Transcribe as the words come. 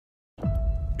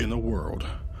In a world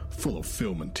full of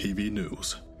film and TV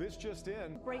news. This just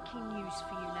in. Breaking news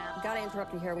for you now. Gotta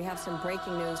interrupt you here. We have some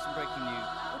breaking news.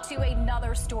 To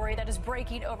another story that is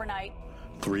breaking overnight.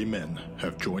 3 men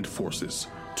have joined forces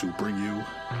to bring you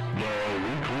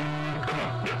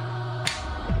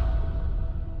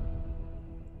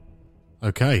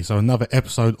Okay, so another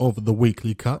episode of The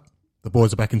Weekly Cut. The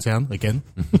boys are back in town again.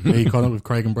 Me, Connor, with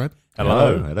Craig and Brad.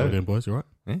 Hello. How you doing, boys? You all right?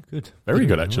 Yeah, good. Very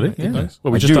good, actually. Right, Yeah. nice.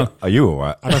 Well, Are you all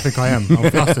right? I don't think I am.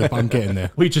 I'm flustered, but I'm getting there.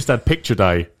 we just had picture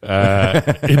day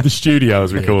in the studio,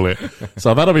 as we call it.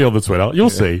 So that'll be on the Twitter.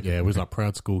 You'll see. Yeah, it was like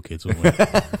proud school kids, weren't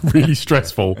we? Really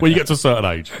stressful when you get to a certain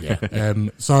age. Yeah.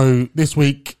 So this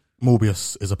week,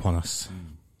 Morbius is upon us.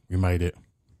 We made it.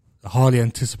 A highly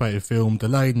anticipated film,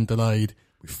 delayed and delayed.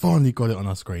 We finally got it on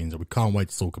our screens, and we can't wait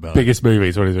to talk about Biggest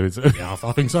movie 2022. it. Yeah,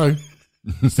 I think so.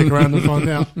 Stick around and find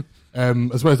out.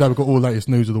 As well as that, we've got all the latest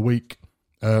news of the week.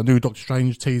 New Doctor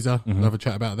Strange teaser. We'll have a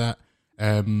chat about that.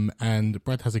 And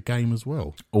Brad has a game as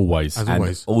well. Always. As And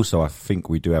always. also, I think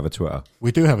we do have a Twitter.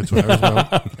 We do have a Twitter as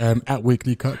well. At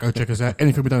Weekly Cut. Go check us out.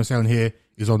 Anything we don't say on here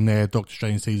is on there. Doctor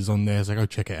Strange teaser's on there. So go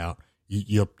check it out.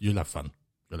 You'll have fun.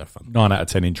 You'll have fun. 9 out of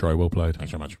 10 intro. Well played.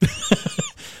 Thanks so much.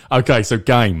 Okay, so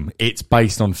game. It's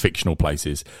based on fictional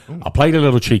places. I played a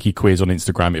little cheeky quiz on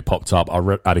Instagram. It popped up.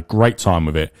 I had a great time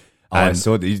with it. I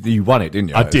saw that you won it,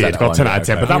 didn't you? I Is did. that Got 10 one? out of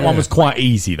 10. Okay. But that one was quite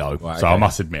easy, though. Right, so I okay.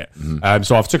 must admit.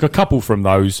 So I've took a couple from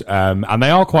those, and they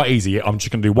are quite easy. I'm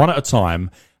just going to do one at a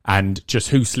time, and just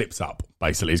who slips up,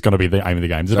 basically, is going to be the aim of the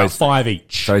game. There's about 5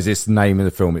 each. So is this the name of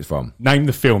the film it's from? Name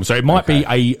the film. So it might be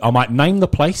I might name the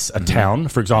place, a town.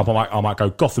 For example, I might go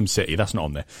Gotham City. That's not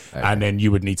on there. And then you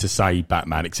would need to say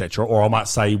Batman, etc. Or I might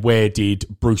say, where did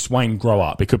Bruce Wayne grow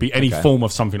up? It could be any form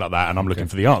of something like that, and I'm looking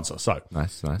for the answer. So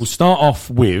Nice. we'll start off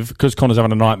with, because Connor's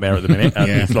having a nightmare at the minute, and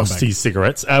he's lost his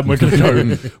cigarettes. We're going to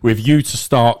go with you to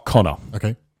start, Connor.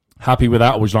 Okay. Happy with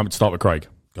that, or would you like me to start with Craig?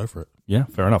 Go for it. Yeah,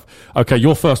 fair enough. Okay,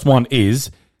 your first one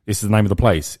is, this is the name of the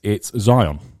place. It's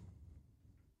Zion.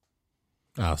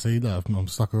 See, look, I'm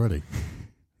stuck already.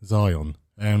 Zion.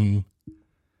 And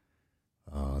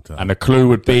the clue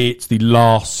would be, it's the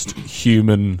last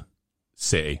human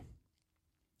city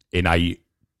in a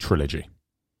trilogy.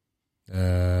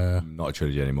 Not a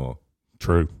trilogy anymore.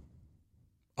 True.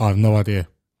 I have no idea.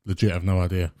 Legit, I have no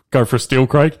idea. Go for a steal,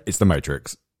 Craig? It's The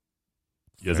Matrix.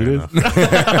 Yes, it is.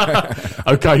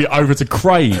 Okay, over to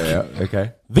Craig. Yeah,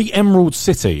 okay. The Emerald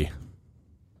City.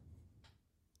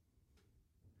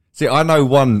 See, I know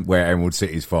one where Emerald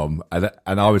City's from, and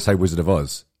I would say Wizard of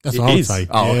Oz. That's It what I would is. say.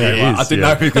 Oh, It okay. Right. I is, didn't yeah.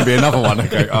 know if it could be another one.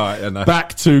 Okay, all right. Yeah, no.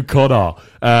 Back to Connor.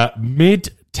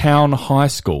 Midtown High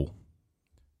School.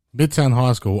 Midtown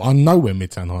High School. I know where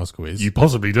Midtown High School is. You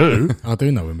possibly do. I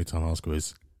do know where Midtown High School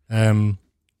is.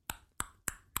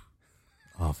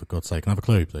 For God's sake, can I have a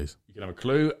clue, please? You can have a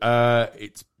clue.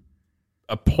 It's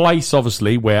a place,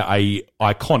 obviously, where a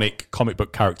iconic comic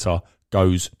book character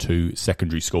goes to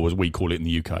secondary school, as we call it in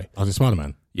the UK. Oh, is it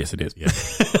Spider-Man? Yes, it is. Yeah.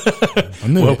 I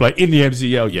knew Well it. played. In the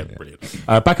MCL, yeah, brilliant.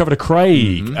 Back over to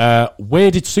Craig. Where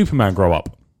did Superman grow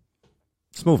up?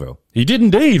 Smallville. He did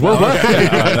indeed. Well played.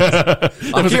 I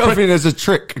keep on thinking there's a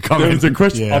trick coming. There's a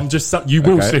question. Yeah. I'm just. You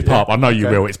will Okay, slip yeah. up. I know you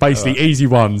Okay. will. It's basically easy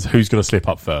ones. Who's going to slip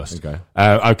up first? Okay.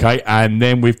 Okay. And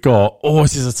then we've got. Oh,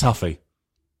 this is a toughie.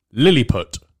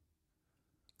 Lilliput.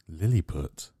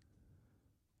 Lilliput.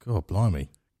 God, blimey.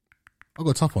 I've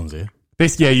got tough ones here.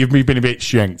 This, yeah, you've been a bit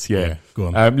shanked. Yeah. Go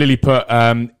on.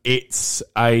 Lilliput. It's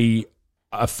a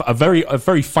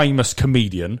very famous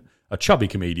comedian, a chubby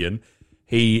comedian.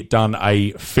 He done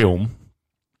a film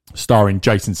starring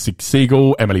Jason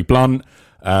Segel, Emily Blunt,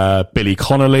 Billy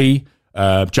Connolly,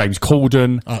 James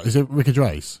Corden. Is it Ricky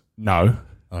Gervais? No.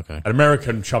 Okay. An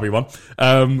American chubby one.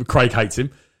 Craig hates him.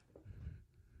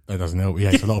 That doesn't help. He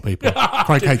hates a lot of people.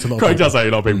 Craig hates a lot of Craig people. does hate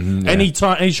a lot of people. Any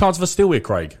chance of a steal here,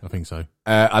 Craig? I think so.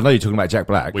 I know you're talking about Jack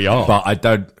Black. We are. But I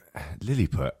don't...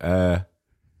 Lilliput.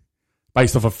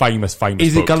 Based off a famous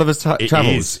Is book. it Gulliver's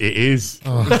Travels? It is.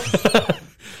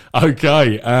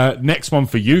 Okay. Next one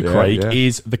for you, Craig, yeah.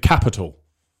 is The Capital.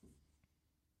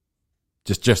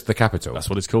 Just the capital. That's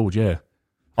what it's called, yeah.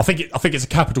 I think it's a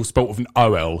capital spelt with an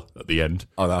OL at the end.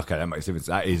 Oh, okay, that makes sense.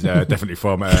 That is definitely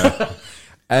from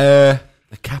the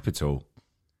capital.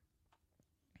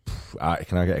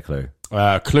 Can I get a clue?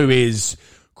 Clue is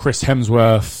Chris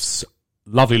Hemsworth's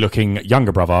lovely-looking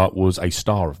younger brother was a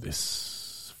star of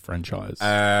this franchise.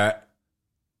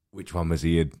 Which one was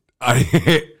he in?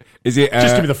 Is it?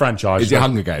 Just give me the franchise. Is it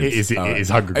Hunger Games? It is. It is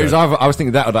Hunger It was Games. either, I was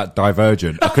thinking that or that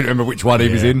Divergent. I couldn't remember which one he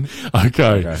was in.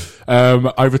 Okay.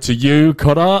 Over to you,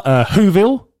 Connor.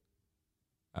 Whoville.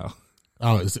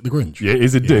 Oh, is it the Grinch? Yeah, it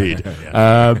is indeed.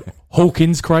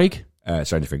 Hawkins, Craig.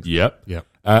 Stranger Things. Yep. Yep.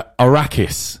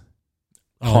 Arrakis.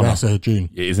 Oh, Connor. that's June.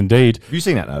 It is indeed. Have you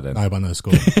seen that now then? No, but no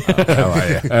score.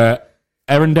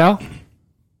 Arendelle.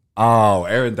 Oh,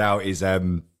 Arendelle is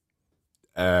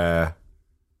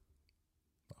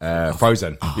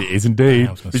Frozen. It is indeed.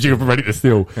 I was gonna Did you ready to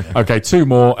steal? Okay, 2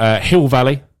 more. Hill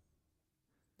Valley.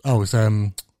 Oh, it's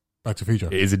Back to the Future.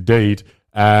 It is indeed.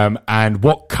 And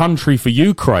what country for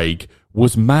you, Craig,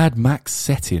 was Mad Max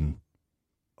set in?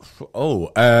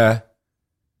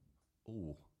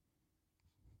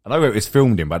 I know where it was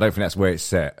filmed in, but I don't think that's where it's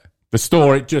set. The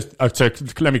story, just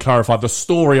let me clarify, the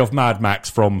story of Mad Max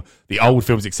from the old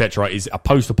films, etc., is a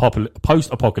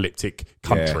post-apocalyptic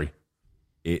country.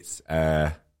 Yeah. It's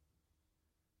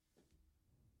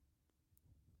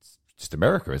just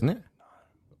America, isn't it?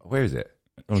 Where is it?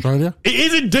 Australia? It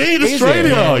is indeed Is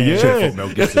Australia, it? yeah. Should've thought Mel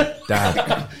Gibson.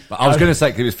 Damn. But I was going to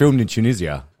say 'cause it was filmed in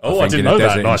Tunisia. Oh, I think, didn't in a know that.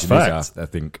 desert in Nice Tunisia, fact. I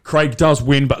think. Craig does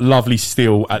win, but lovely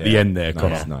steal at the end there,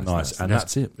 Connor. Nice. And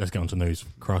that's it. Let's get on to news, for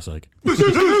Christ's sake.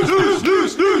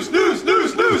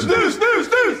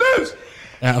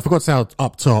 I forgot to say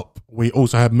up top, we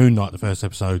also had Moon Knight the first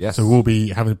episode, Yes. so we'll be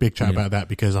having a big chat about that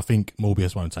because I think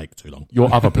Morbius won't take too long.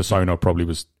 Your other persona probably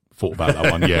was thought about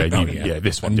that one. Yeah, yeah.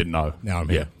 this one didn't know. Now I'm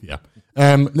here. Yeah.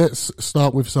 Let's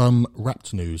start with some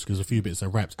Wrapped news because a few bits are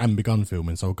wrapped and begun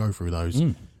filming, so I'll go through those.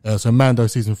 So Mando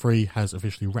season 3 has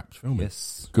officially wrapped filming.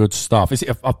 Yes. Good stuff. Is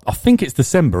it? I think it's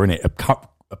December, isn't it? They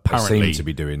Apparently, seem to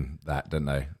be doing that, don't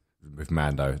they? With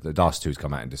Mando. The last 2's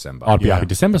come out in December. I'd be happy.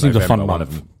 December seems a fun November, one of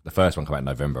month. them. The first one came out in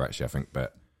November, actually, I think.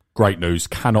 But Great news.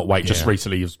 Cannot wait. Just Yeah.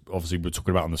 recently, obviously, we were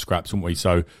talking about on the scraps, weren't we?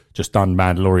 So just done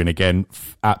Mandalorian again.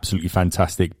 Absolutely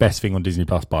fantastic. Best thing on Disney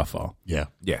Plus by far. Yeah.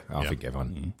 I think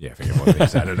everyone. Yeah, I think everyone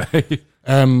thinks that, don't they?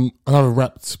 Another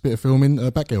wrapped bit of filming,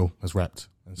 Batgirl has wrapped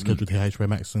and scheduled to hit HBO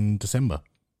Max in December.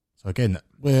 So again,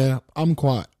 I'm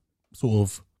quite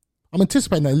I'm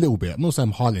anticipating that a little bit. I'm not saying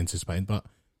I'm highly anticipating, but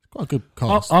it's quite a good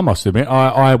cast. I must admit,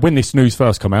 I when this news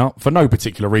first come out, for no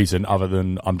particular reason other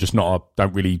than I'm just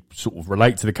don't really sort of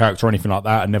relate to the character or anything like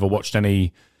that. I never watched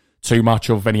too much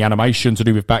of any animation to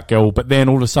do with Batgirl. But then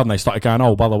all of a sudden they started going,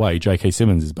 oh, by the way, J.K.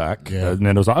 Simmons is back. Yeah. And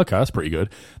then I was like, okay, that's pretty good.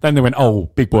 Then they went, oh,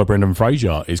 big boy Brendan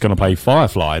Fraser is going to play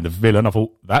Firefly, the villain. I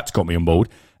thought, that's got me on board.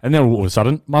 And then all of a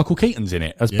sudden, Michael Keaton's in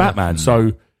it as Batman.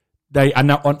 So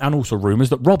and also rumours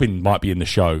that Robin might be in the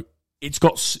show. It's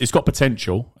got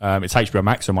potential. It's HBO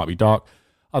Max, so it might be dark.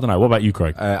 I don't know. What about you,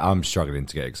 Craig? I'm struggling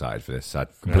to get excited for this. I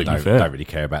Completely fair. don't really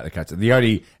care about the character. The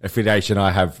only affiliation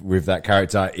I have with that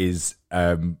character is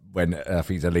when I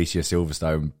think it's Alicia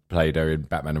Silverstone played her in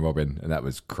Batman and Robin, and that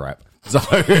was crap. So,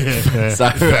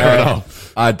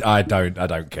 I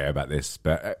don't care about this,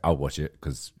 but I'll watch it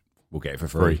because we'll get it for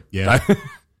free. Yeah.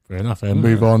 Fair enough.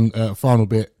 Move on. Final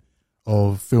bit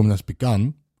of film that's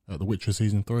begun, The Witcher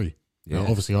season 3. Yeah.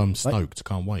 Obviously, I'm stoked.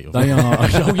 Can't wait. They are.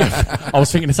 Oh, yeah. I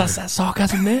was thinking, is that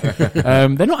sarcasm there?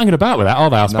 They're not hanging about with that, are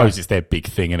they? I suppose it's their big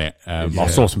thing, innit? I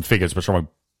saw some figures, which I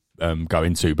won't go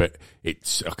into, but I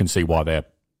can see why they're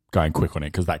going quick on it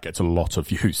because that gets a lot of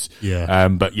views. Yeah.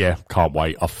 But yeah, can't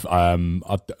wait.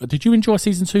 Did you enjoy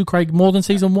season 2, Craig, more than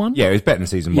season 1? Yeah, it was better than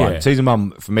season 1. Yeah. Season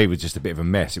 1 for me was just a bit of a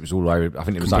mess. It was all over. I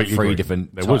think it was Completely like 3 agree.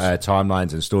 different There was.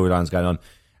 timelines and storylines going on,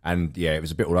 and yeah, it was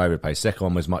a bit all over the place. Second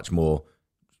one was much more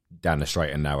down the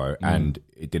straight and narrow, and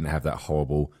it didn't have that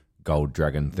horrible gold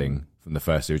dragon thing from the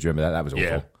first series. Do you remember that? That was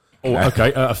awful. Yeah. Oh,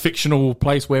 okay. A fictional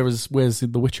place. Where's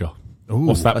The Witcher?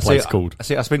 What's that place called?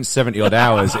 I spent 70 odd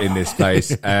hours in this place.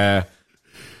 Where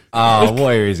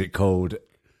is it called?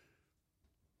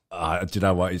 Do you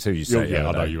know what? It's who you say? Yeah,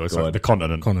 I know you. Go on. The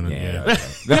continent. Yeah. Okay.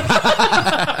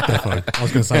 Definitely. I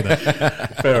was going to say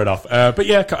that. Fair enough. But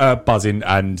yeah, buzzing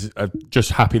and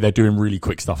just happy they're doing really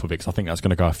quick stuff with it because I think that's going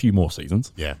to go a few more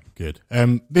seasons. Yeah, good.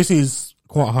 This is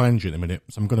quite high energy at the minute,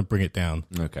 so I'm going to bring it down.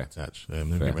 Okay. Touch. Let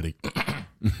me get ready.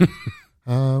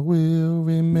 I will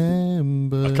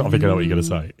remember. I can't think of what you're going to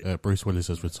say. Bruce Willis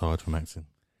has retired from acting.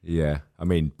 Yeah, I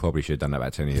mean, probably should have done that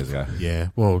about 10 years ago. Yeah,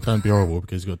 well, don't be horrible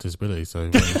because he's got a disability. So,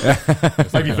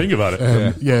 Make you think about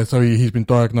it. so he's been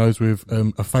diagnosed with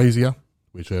aphasia,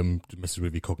 which messes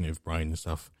with your cognitive brain and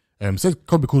stuff. Says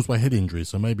could be caused by head injuries,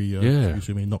 so maybe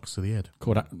too many knocks to the head.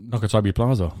 Call that Nakatomi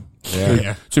Plaza.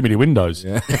 Yeah. Too many windows.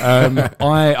 Yeah.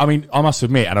 I mean, I must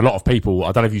admit, and a lot of people,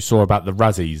 I don't know if you saw about the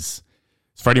Razzies.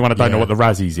 For anyone that don't know what the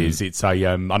Razzies is, it's a,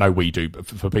 I know we do, but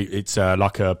for people, it's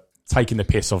like a taking the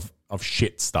piss of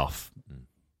shit stuff.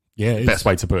 Yeah, it Best is.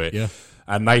 way to put it. Yeah.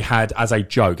 And they had, as a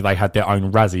joke, they had their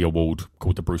own Razzie Award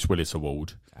called the Bruce Willis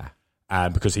Award.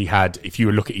 Because he had, if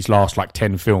you look at his last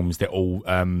 10 films, they're all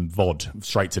VOD,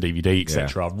 straight to DVD,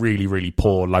 etc. Really, really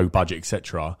poor, low budget,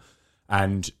 etc.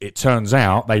 And it turns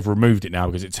out they've removed it now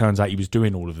because it turns out he was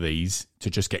doing all of these to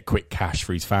just get quick cash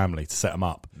for his family to set them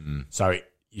up. So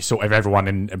you sort of everyone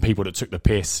and people that took the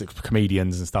piss,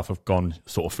 comedians and stuff, have gone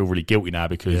sort of feel really guilty now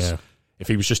because if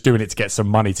he was just doing it to get some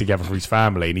money together for his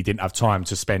family and he didn't have time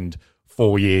to spend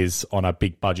 4 years on a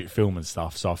big budget film and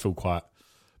stuff. So I feel quite,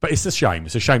 but it's a shame.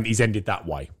 It's a shame that he's ended that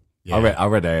way. Yeah. I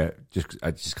read it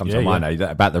just comes to mind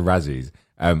now, about the Razzies.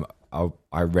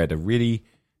 I read a really,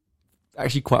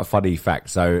 actually quite a funny fact.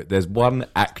 So there's one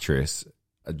actress.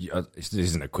 This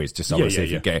isn't a quiz, just so I see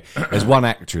if you get it. There's one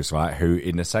actress, right, who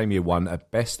in the same year won a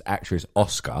Best Actress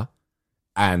Oscar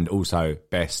and also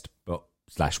Best /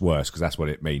 worst, because that's what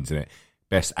it means, isn't it?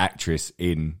 Best Actress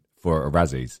for a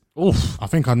Razzies. Oof. I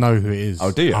think I know who it is.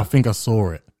 Oh, do you? I think I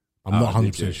saw it. I'm not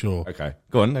 100% sure. Okay,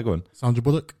 go on. Sandra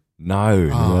Bullock?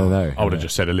 No. I would have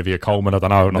just said Olivia Colman. I don't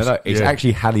know. No, it's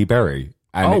actually Halle Berry.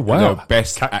 And wow.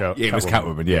 Best it was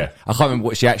Catwoman, yeah. I can't remember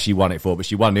what she actually won it for, but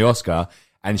she won the Oscar,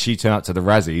 and she turned up to the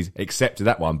Razzies, accepted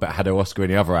that one, but had her Oscar in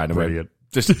the other hand. And went,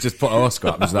 just put her Oscar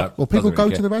up. Was like, well, people go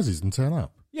to the Razzies and turn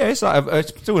up. Yeah, it's like it's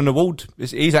still an award.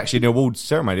 It's actually an award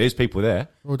ceremony. There's people there.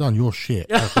 Well done, you're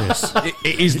shit. Like this.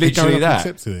 It is literally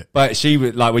that. It. But she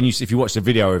would like if you watch the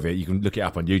video of it, you can look it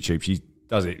up on YouTube. She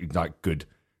does it like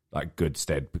good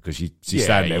stead because she's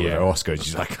standing there with her Oscar and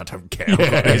she's like, I don't care.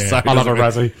 I love a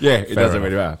Razzie. Yeah, it doesn't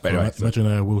really matter. But anyway,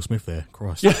 imagine Will Smith there.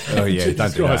 Christ. Oh yeah,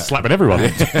 don't do that. Slapping everyone.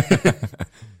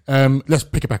 Let's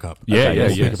pick it back up.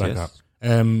 Let's pick it back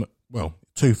up. Well,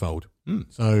 twofold.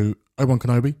 So Obi-Wan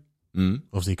Kenobi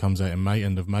obviously comes out in May,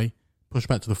 end of May. Push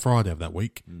back to the Friday of that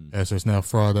week. So it's now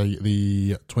Friday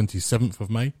the 27th of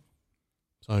May.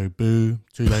 So boo,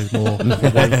 2 days more.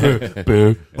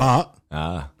 Boo. But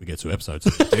we get 2 episodes.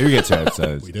 Do get 2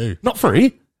 episodes? We do. Not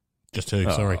 3. Just 2,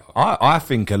 sorry. I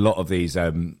think a lot of these,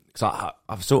 because I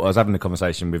was having a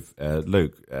conversation with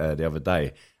Luke the other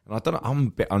day, and I don't know, I'm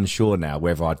a bit unsure now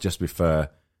whether I'd just prefer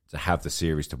to have the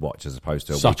series to watch as opposed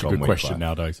to such a good week question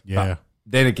nowadays. Yeah. But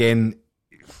then again,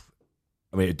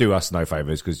 I mean, it do us no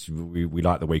favours because we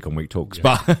like the week on week talks,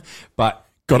 but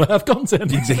gotta have content.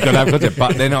 Gotta have content.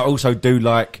 But then I also do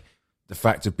like the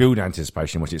fact of building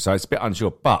anticipation, watch it. So it's a bit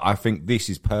unsure, but I think this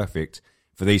is perfect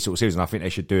for these sort of series, and I think they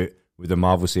should do it with the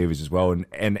Marvel series as well,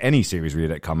 and any series really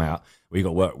that come out where you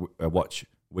got to watch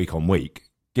week on week.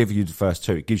 Give you the first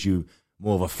 2. It gives you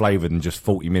more of a flavour than just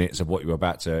 40 minutes of what you're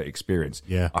about to experience.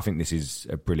 Yeah, I think this is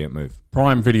a brilliant move.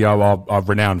 Prime Video are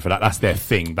renowned for that. That's their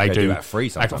thing. They do that free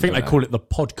sometimes. I think they call it the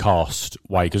podcast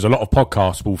way because a lot of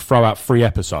podcasts will throw out 3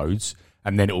 episodes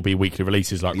and then it will be weekly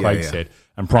releases, like Craig said.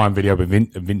 And Prime Video,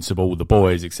 Invincible, The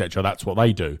Boys, etc. That's what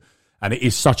they do. And it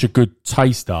is such a good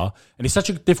taster. And it's such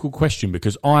a difficult question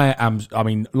because I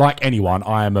mean, like anyone,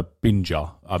 I am a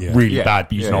binger. I'm really bad,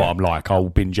 but you know what I'm like. I'll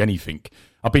binge anything.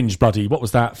 I binged bloody, what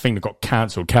was that thing that got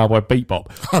cancelled? Cowboy Bebop.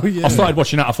 Oh, yeah. I started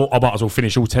watching that. I thought I might as well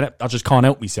finish all 10. I just can't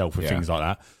help myself with things like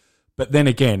that. But then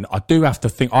again, I do have to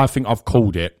think, I think I've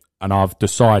called it and I've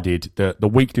decided that the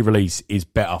weekly release is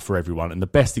better for everyone. And the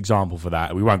best example for that,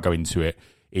 and we won't go into it,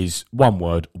 is one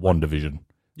word, WandaVision.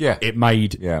 Yeah.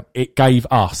 It gave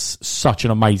us such an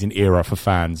amazing era for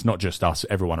fans, not just us,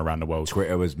 everyone around the world.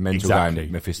 Twitter was mental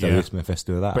going, Mephisto this,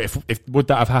 Mephisto that. But if would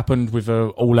that have happened with an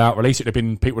all-out release, it'd have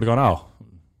been, people would have gone, oh.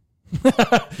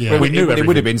 Well, we knew it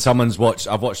would have been someone's watched.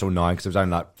 I've watched all 9 because it was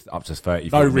only like up to 30.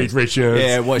 No, Reed Richards.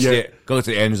 Yeah, watched it. Got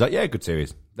to the end. Was like, yeah, good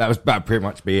series. That pretty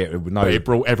much be it. It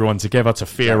brought everyone together to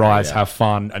theorise, have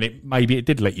fun, and maybe it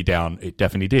did let you down. It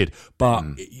definitely did. But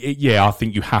I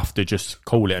think you have to just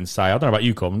call it and say, I don't know about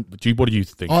you, Colin. What do you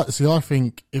think? I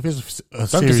think if it's a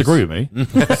don't disagree with me.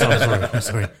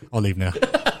 sorry. I'll leave now.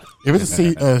 If it's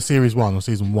a series 1 or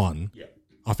season 1,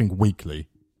 I think weekly.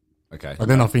 Okay. But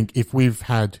then I think if we've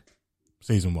had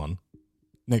season 1,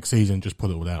 next season just put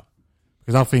it all out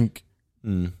because I think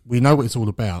we know what it's all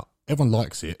about. Everyone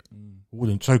likes it.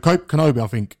 So Kenobi, I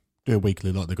think, do it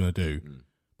weekly like they're going to do.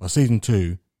 By season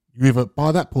 2, you either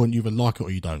by that point you either like it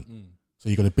or you don't. So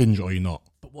you're going to binge it or you're not.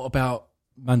 But what about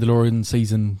Mandalorian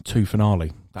season 2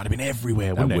 finale? That'd have been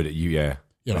everywhere, wouldn't it? Yeah,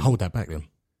 but hold that back then.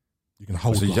 You can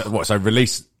hold. So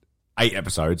release 8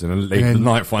 episodes and then leave the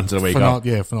 9th one to the week up.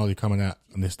 Yeah, finale coming out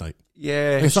on this date.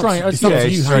 Yeah, it's strange. It's up to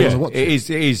you how you want to watch it.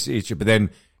 It is. But then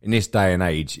in this day and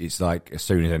age, it's like as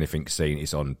soon as anything's seen,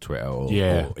 it's on Twitter or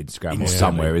Instagram or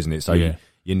somewhere, isn't it? So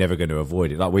you're never going to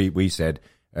avoid it. Like we said,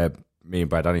 me and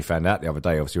Brad only found out the other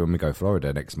day. Obviously, when we go to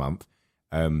Florida next month,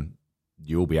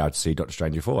 you'll be able to see Doctor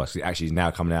Strange 4. It actually is now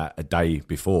coming out a day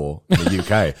before in the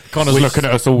UK. Connor's looking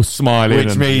at us all smiling.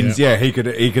 Which means, he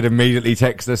could immediately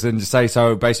text us and just say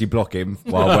so, basically block him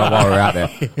while we're out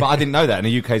there. But I didn't know that. And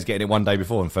the UK's getting it one day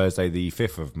before on Thursday, the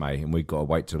 5th of May, and we've got to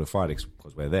wait till the Friday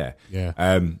because we're there. Yeah.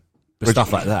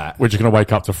 stuff like that. We're just going to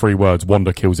wake up to 3 words: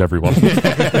 Wanda kills everyone.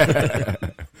 Where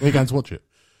are you going to watch it?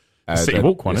 City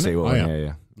Walk one, isn't it?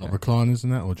 Yeah. Like recliners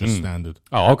and that, or just standard?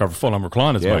 Oh, I'll go for full-on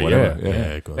recliners, mate.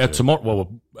 Yeah, Yeah, tomorrow,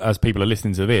 well, as people are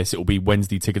listening to this, it will be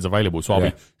Wednesday tickets available. So I'll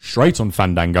be straight on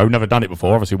Fandango. Never done it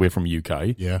before. Obviously, we're from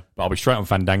UK. Yeah. But I'll be straight on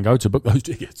Fandango to book those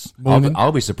tickets.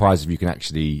 I'll be surprised if you can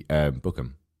actually book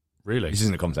them. Really? This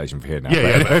isn't a conversation for here now.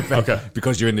 Yeah. Okay.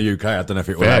 Because you're in the UK, I don't know if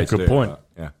it will. Fair, good point.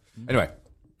 Yeah. Anyway.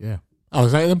 Yeah. Oh,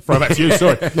 is that them? Throw back to you,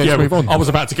 sorry. Move on. I was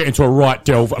about to get into a right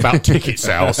delve about ticket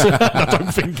sales. I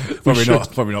don't think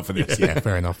Probably not for this. Yeah,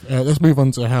 fair enough. Let's move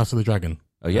on to House of the Dragon.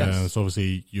 Oh, yes. So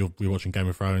obviously, you'll be watching Game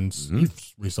of Thrones. You've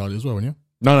restarted as well, haven't you?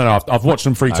 No. I've watched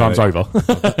them 3 times over.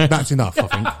 That's enough, I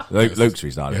think. Luke's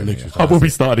restarted. Yeah, Luke's I restarted. will be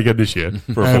starting again this year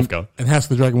for a 4th go. And House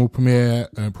of the Dragon will premiere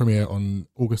on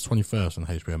August 21st on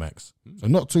HBO Max. So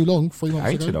not too long, 3 months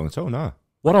Ain't ago. too long at all, no.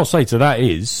 What I'll say to that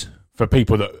is, for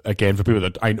people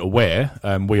that ain't aware,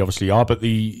 we obviously are, but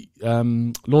the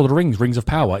Lord of the Rings, Rings of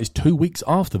Power, is 2 weeks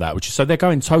after that, so they're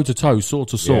going toe to toe, sword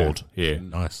to sword here.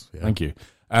 Nice. Yeah. Thank you.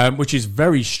 Which is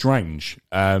very strange.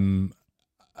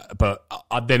 But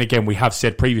then again, we have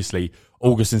said previously,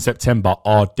 August and September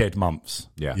are dead months.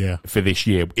 Yeah. For this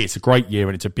year, it's a great year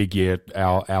and it's a big year.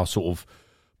 Our sort of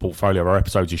portfolio of our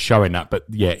episodes is showing that, but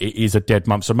yeah, it is a dead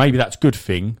month. So maybe that's a good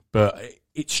thing, but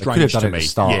it's strange to me. At the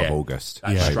start of August.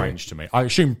 That's strange to me. I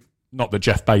assume not that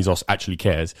Jeff Bezos actually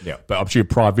cares, Yeah. but I'm sure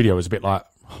Prime Video is a bit like,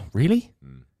 oh, really?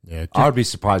 Yeah. I would be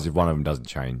surprised if one of them doesn't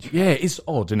change. Yeah, it's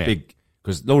odd, isn't it?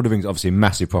 Because Lord of the Rings, obviously a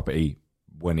massive property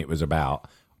when it was about.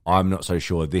 I'm not so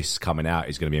sure this coming out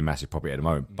is going to be a massive property at the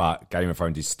moment, but Game of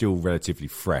Thrones is still relatively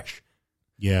fresh.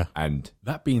 Yeah. And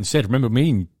That being said, remember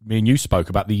me and you spoke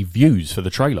about the views for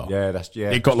the trailer.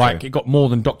 It got more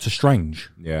than Doctor Strange.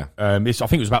 Yeah. I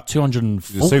think it was about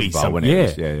 240 The Super Bowl, something. wasn't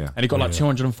it? Yeah. And it got like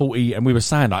 240, and we were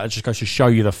saying that it just goes to show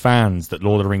you the fans that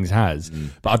Lord of the Rings has.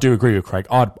 But I do agree with Craig.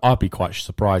 I'd be quite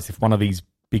surprised if one of these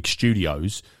big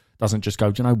studios doesn't just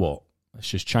go, do you know what? Let's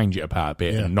just change it about a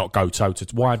bit and not go toe to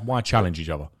why challenge each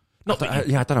other? I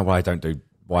don't know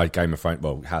why Game of Thrones,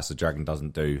 well, House of the Dragon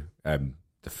doesn't do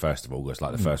the 1st of August,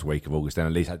 like the first week of August. Then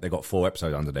at least they've got 4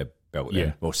 episodes under their belt.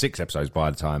 Yeah. Well, 6 episodes by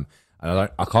the time. And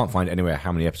I can't find anywhere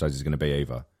how many episodes it's going to be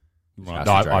either. Right.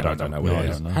 No, I don't know what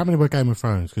it is. How many were Game of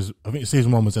Thrones? Because I think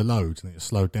season 1 was a load and it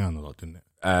slowed down a lot, didn't it?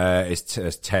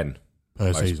 It's 10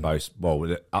 Per season.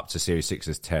 Up to series 6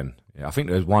 is 10. Yeah, I think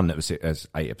there was one that was 8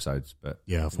 episodes, but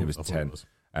Yeah, I thought it was it 10. was.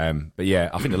 But yeah,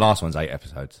 I think the last one's 8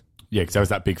 episodes. Yeah, because there was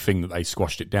that big thing that they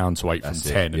squashed it down to 8 That's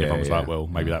from it. 10, and Yeah, everyone was yeah. like, well,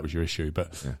 maybe that was your issue.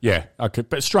 But yeah, okay.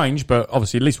 But strange, but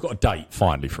obviously at least we've got a date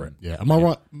finally for it. Yeah. Am I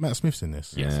right? Matt Smith's in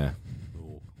this? Yeah.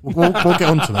 We'll get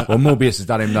on to that. Well, Morbius has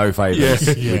done him no favours.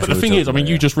 But the thing is, I mean,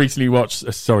 you just recently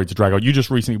watched, sorry to drag on, you just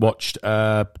recently watched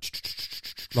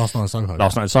Last Night in Soho.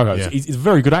 Last Night in Soho. Yeah. He's a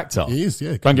very good actor. He is,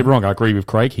 yeah. Don't get me wrong, I agree with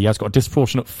Craig. He has got a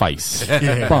disproportionate face.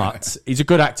 But he's a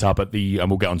good actor, but and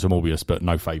we'll get on to Morbius, but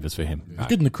no favours for him. He's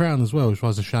good in The Crown as well, which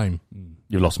was a shame.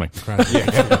 You lost me. Crown.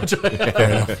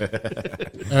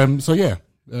 So yeah,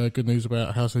 good news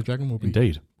about House of the Dragon. We'll be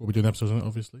doing episodes on it,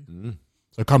 obviously.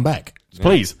 So come back.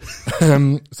 Please.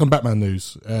 Some Batman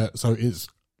news. So it's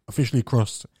officially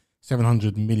crossed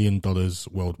 $700 million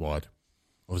worldwide.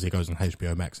 Obviously, it goes on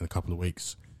HBO Max in a couple of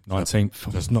weeks. 19th.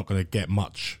 So it's not going to get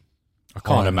much. I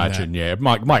can't imagine, yeah. It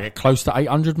might get close to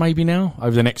 800 maybe now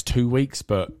over the next 2 weeks,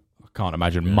 but I can't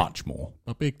imagine much more.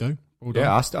 Not big, though. Well done.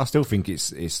 Yeah, I still think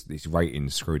it's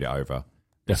ratings screwed it over.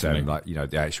 Definitely. Like, you know,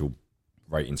 the actual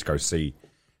ratings go see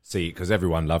it because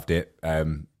everyone loved it.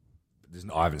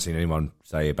 I haven't seen anyone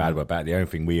say a bad word about it. The only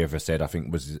thing we ever said, I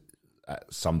think, was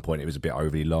at some point it was a bit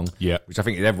overly long. Yeah. Which I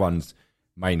think is everyone's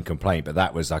main complaint, but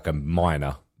that was like a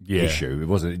minor issue.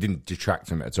 It didn't detract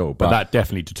from it at all. But that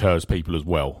definitely deters people as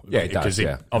well. Yeah, it does,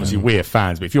 Because obviously we're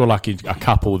fans, but if you're like a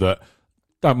couple that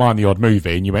don't mind the odd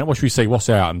movie and you went, what should we see? What's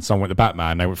out? And someone went to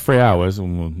Batman, they were 3 hours,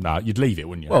 and you'd leave it,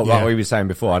 wouldn't you? Well, like we were saying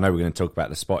before, I know we're going to talk about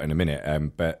the spot in a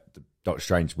minute, but Doctor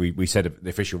Strange, we said the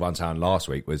official runtime last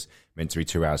week was meant to be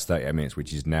 2 hours, 38 minutes,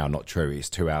 which is now not true. It's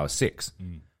 2 hours, 6.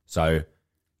 So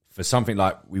for something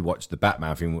like we watched the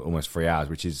Batman film almost 3 hours,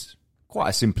 which is quite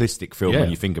a simplistic film when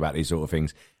you think about these sort of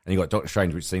things. And you got Doctor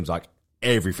Strange, which seems like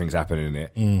everything's happening in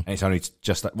it. And it's only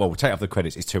just like, well, we'll take off the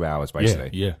credits. It's 2 hours, basically.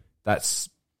 Yeah.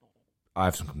 I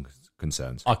have some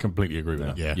concerns. I completely agree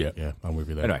with that. Yeah, I'm with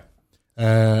you there.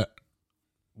 Anyway.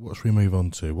 What should we move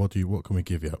on to? What can we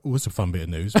give you? Oh, it's a fun bit of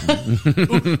news.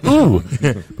 Ooh.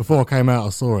 Before I came out, I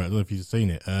saw it. I don't know if you've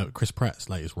seen it. Chris Pratt's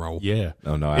latest role. Yeah.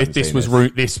 Oh, no, I haven't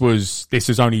This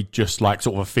is only just like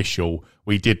sort of official.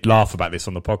 We did laugh about this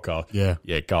on the podcast. Yeah.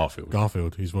 Yeah, Garfield.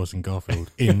 Garfield, who's voicing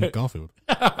Garfield in Garfield.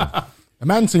 A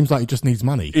man seems like he just needs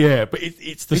money. Yeah, but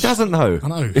it's the... He doesn't know. I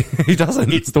know. He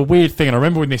doesn't. It's the weird thing. And I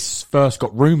remember when this first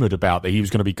got rumoured about that he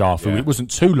was going to be Garfield, Yeah. it wasn't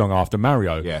too long after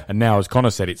Mario. Yeah. And now, as Connor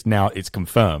said, it's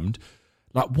confirmed.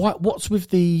 Like, what's with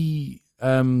the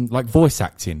like voice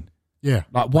acting? Yeah.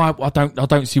 Like, why I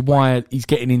don't see why he's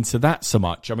getting into that so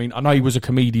much. I mean, I know he was a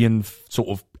comedian sort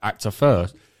of actor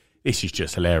first. This is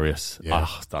just hilarious. Yeah.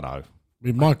 I don't know. I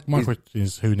mean, my question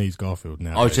is, who needs Garfield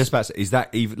now? I was just about to say, is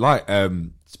that even like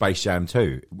Space Jam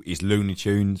 2? Is Looney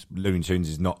Tunes? Looney Tunes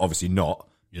is not obviously not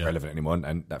relevant anymore,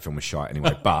 and that film was shite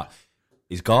anyway. But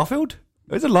is Garfield?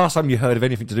 When's the last time you heard of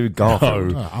anything to do with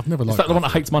Garfield? No, I've never liked Is that the one that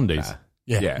Garfield. hates Mondays?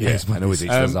 Yeah, it's and always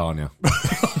eats lasagna.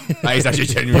 That is actually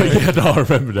But genuine. yeah, no, I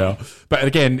remember now. But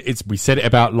again, we said it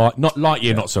about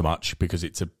Lightyear, not so much because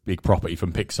it's a big property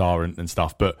from Pixar and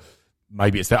stuff. But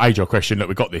maybe it's the age-old question that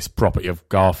we got this property of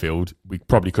Garfield. We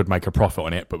probably could make a profit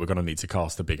on it, but we're going to need to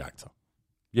cast a big actor.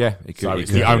 Yeah, it could, So it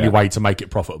it's could, the only yeah. way to make it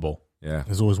profitable. Yeah.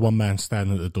 There's always one man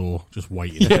standing at the door just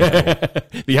waiting.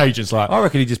 The agent's like, I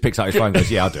reckon he just picks up his phone and goes,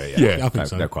 yeah, I'll do it. Yeah, Yeah, I think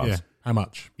so. No qualms. Yeah. How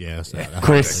much? Yeah, that's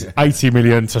Chris, 80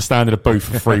 million to stand in a booth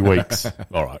for 3 weeks.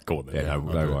 All right, go on then. Yeah,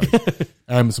 no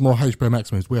worries. Some more HBO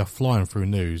Max news. We are flying through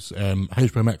news.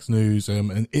 HBO Max news,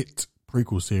 an It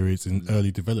prequel series in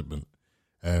early development.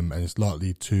 And it's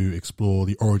likely to explore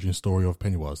the origin story of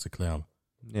Pennywise the Clown.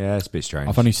 Yeah, it's a bit strange.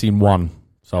 I've only seen one,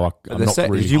 so I'm not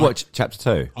really... Did you watch Chapter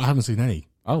 2? I haven't seen any.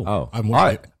 Oh. I haven't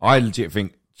watched it. I legit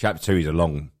think Chapter 2 is a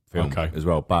long film Okay. as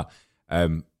well, but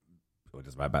it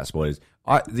doesn't matter about spoilers.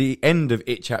 The end of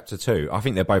It Chapter 2, I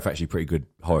think they're both actually pretty good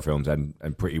horror films and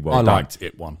pretty well I done. liked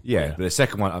It one. Yeah, but the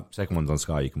second one's on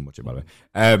Sky, you can watch it by the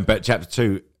way. But Chapter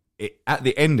 2, at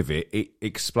the end of it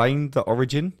explained the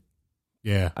origin.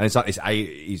 Yeah. And it's like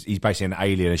he's basically an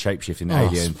alien, a shape-shifting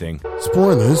alien thing.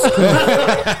 Spoilers.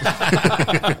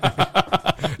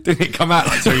 Didn't it come out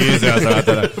like 2 years ago? So I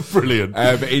don't know. Brilliant.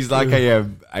 But he's like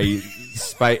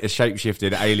a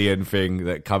shape-shifted alien thing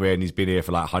that come in. He's been here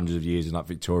for like hundreds of years in like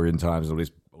Victorian times, all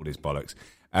this bollocks.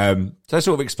 So I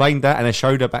sort of explained that and I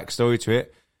showed a backstory to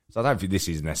it. So I don't think this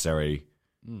is necessary.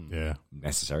 Did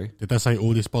they say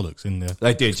all this bollocks in there?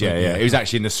 They did, yeah. It was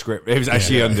actually in the script. It was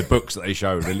actually on the books that they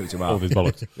showed. They looked him up. All this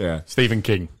bollocks. Yeah. Stephen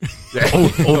King. Yeah. all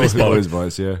this All bollocks. his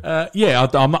voice, yeah.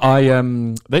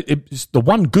 It's the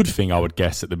one good thing I would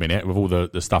guess at the minute with all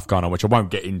the stuff going on, which I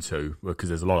won't get into because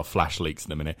there's a lot of flash leaks in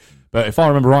the minute. But if I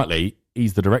remember rightly,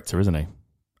 he's the director, isn't he?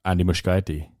 Andy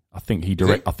Muschietti. I think he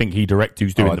directs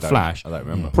who's doing the Flash. I don't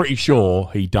remember. Pretty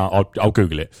sure he done. I'll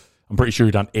Google it. I'm pretty sure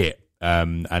he done it.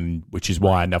 And which is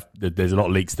why there's a lot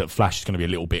of leaks that Flash is going to be a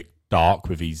little bit dark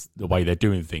with the way they're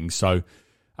doing things. So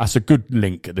that's a good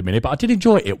link at the minute. But I did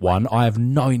enjoy It one. I have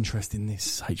no interest in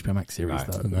this HBO Max series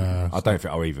though. I don't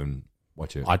think I'll even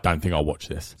watch it. I don't think I'll watch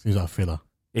this. Seems like a filler.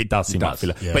 It does seem like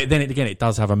filler. yeah. But then again, it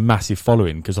does have a massive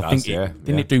following because I think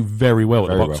didn't it do very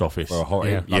well at the box office? For a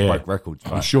horror, Yeah. like records.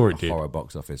 I'm sure it did. Horror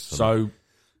box office. So,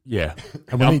 yeah.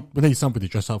 And we need somebody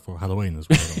to dress up for Halloween as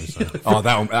well. Don't we? So.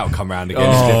 that'll come round again.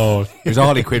 Oh. It was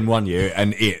Harley Quinn one year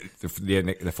and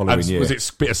the following year. Was it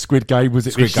a bit of Squid Game? Was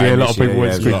it Squid this year? Game A lot of this people year,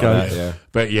 went yeah, Squid like Game. that, yeah.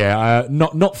 But yeah,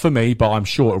 not for me, but I'm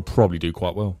sure it'll probably do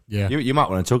quite well. Yeah. You might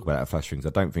want to talk about that Flash things. I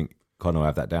don't think Connor will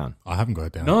have that down. I haven't got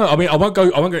it down. No, I mean I won't go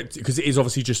because it is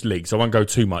obviously just leaks. So I won't go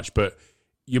too much, but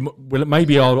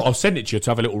maybe I'll send it to you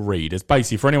to have a little read. It's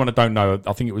basically for anyone that don't know.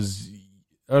 I think it was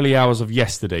early hours of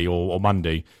yesterday or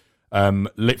Monday.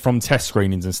 From test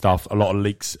screenings and stuff, a lot of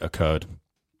leaks occurred,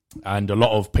 and a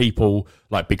lot of people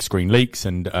like Big Screen Leaks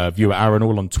and Viewer Aaron,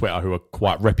 all on Twitter, who are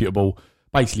quite reputable,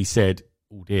 basically said,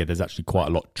 "Oh dear, there's actually quite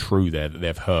a lot true there that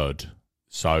they've heard.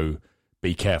 So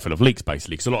be careful of leaks,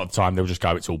 basically, because a lot of the time they'll just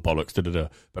go, it's all bollocks, da-da-da.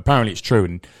 But apparently it's true,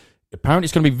 and apparently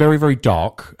it's going to be very, very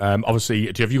dark. Obviously,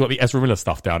 have you got the Ezra Miller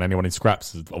stuff down? Anyone in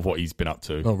scraps of what he's been up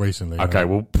to? Not recently. Okay,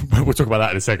 no. we'll talk about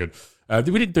that in a second. We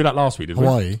didn't do that last week, did we?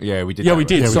 Hawaii. Yeah, we did. Yeah, we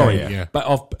did. Yeah, we sorry, did, yeah.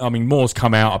 But Moore's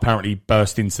come out. Apparently,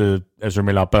 Ezra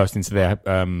Miller burst into their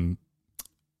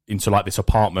into like this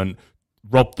apartment,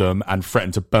 robbed them, and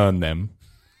threatened to burn them.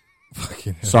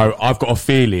 Fucking hell. So I've got a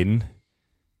feeling,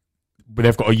 but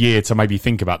they've got a year to maybe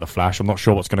think about the Flash. I'm not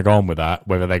sure what's going to go on with that.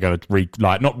 Whether they're going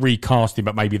to not recast him,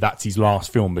 but maybe that's his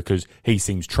last film because he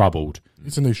seems troubled.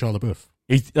 It's a new Shia LaBeouf.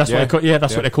 That's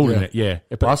what they're calling it. Yeah,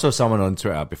 But I saw someone on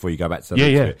Twitter before you go back to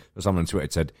that. Someone on Twitter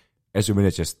said Ezra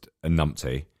Miller's just a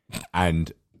numpty,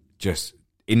 and just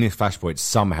in this Flashpoint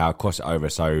somehow cross it over.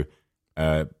 So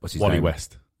what's his Wally name?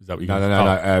 West. Is that what you?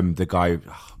 No. The guy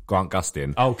Grant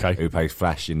Gustin, Okay. who plays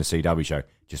Flash in the CW show,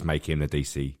 just make him the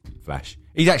DC Flash.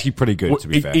 He's actually pretty good, to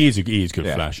be fair. He is good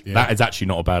Yeah. Flash. Yeah. That is actually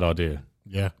not a bad idea.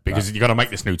 Yeah. Because you're going to make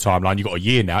this new timeline. You've got a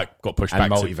year now. It got pushed And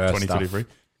back to multiverse 2023.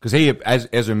 Because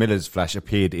Ezra Miller's Flash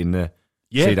appeared in the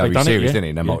Yeah, they've CW done series, it, yeah. didn't it?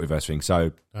 In the multiverse thing.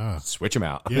 So switch them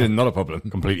out. Yeah. Not a problem.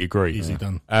 Completely agree. Easy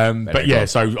done. But yeah,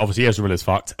 so obviously Ezra Miller's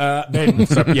fucked. But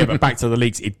back to the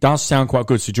leaks. It does sound quite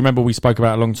good. So do you remember we spoke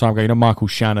about it a long time ago? You know, Michael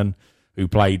Shannon, who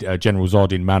played General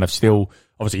Zod in Man of Steel.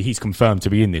 Obviously, he's confirmed to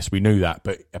be in this. We knew that,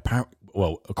 but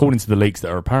according to the leaks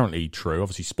that are apparently true,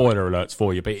 obviously spoiler alerts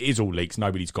for you, but it is all leaks.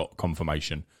 Nobody's got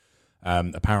confirmation.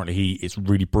 Apparently, it's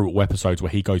really brutal episodes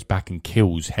where he goes back and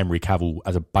kills Henry Cavill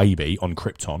as a baby on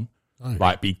Krypton. Oh.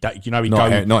 Like,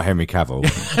 Not Henry Cavill.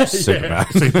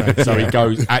 Superman. So he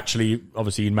goes, actually,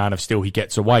 obviously in Man of Steel, he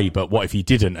gets away, but what if he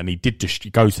didn't? And he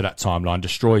goes to that timeline,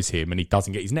 destroys him, and he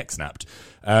doesn't get his neck snapped.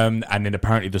 And then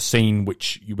apparently the scene,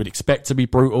 which you would expect to be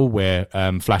brutal, where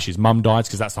Flash's mum dies,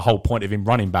 because that's the whole point of him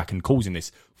running back and causing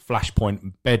this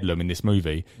flashpoint bedlam in this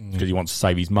movie, because he wants to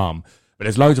save his mum. But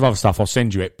there's loads of other stuff. I'll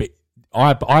send you it. But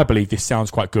I believe this sounds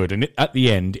quite good. And at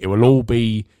the end, it will all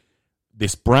be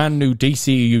this brand new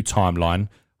DCEU timeline.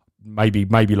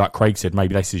 Maybe like Craig said,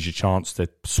 maybe this is your chance to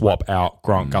swap out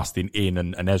Grant Gustin in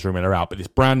and Ezra Miller out. But this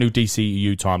brand new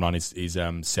DCEU timeline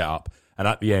is set up. And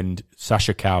at the end,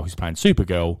 Sasha Calle, who's playing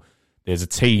Supergirl, there's a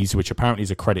tease, which apparently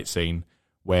is a credit scene,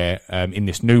 where in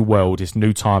this new world, this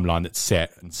new timeline that's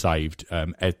set and saved,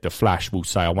 the Flash will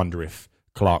say, I wonder if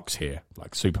Clark's here,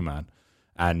 like Superman.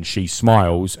 And she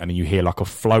smiles, and then you hear like a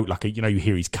float, you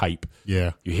hear his cape.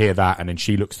 Yeah. You hear that, and then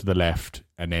she looks to the left,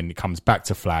 and then it comes back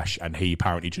to Flash, and he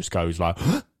apparently just goes like,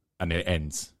 and then it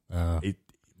ends.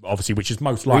 Obviously, which is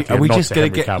most likely. Are we not just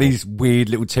going to Henry get Cavill. these weird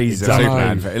little teasers of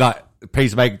Superman? Like,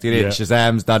 Peacemaker did it,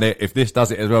 Shazam's done it. If this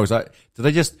does it as well, it's like, do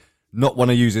they just not want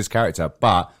to use this character?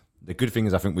 But the good thing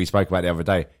is, I think we spoke about the other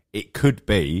day, it could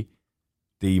be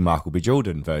the Michael B.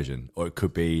 Jordan version, or it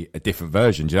could be a different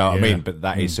version. Do you know what I mean? But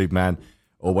that is Superman.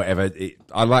 Or whatever.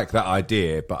 I like that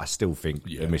idea, but I still think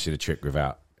they're missing a trick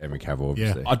without Henry Cavill,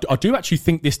 obviously. Yeah. I do actually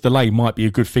think this delay might be a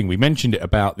good thing. We mentioned it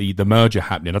about the merger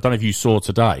happening. I don't know if you saw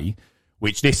today,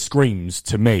 which this screams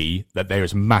to me that there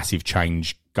is massive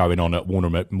change going on at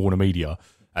Warner Media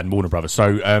and Warner Brothers.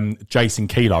 So Jason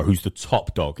Kelo, who's the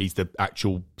top dog, he's the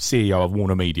actual CEO of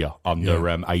Warner Media under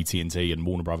AT&T and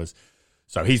Warner Brothers.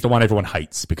 So he's the one everyone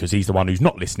hates, because he's the one who's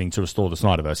not listening to restore the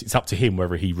Snyderverse. It's up to him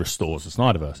whether he restores the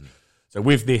Snyderverse. So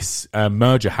with this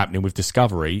merger happening with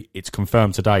Discovery, it's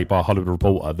confirmed today by a Hollywood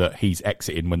Reporter that he's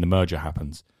exiting when the merger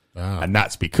happens. And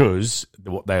that's because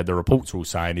what the reports are all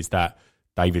saying is that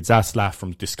David Zaslav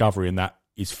from Discovery and that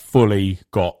is fully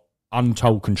got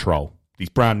untold control. These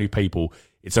brand new people.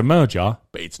 It's a merger,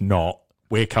 but it's not.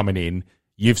 We're coming in.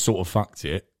 You've sort of fucked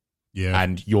it. Yeah.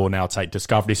 And you're now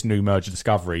this new merger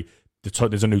Discovery.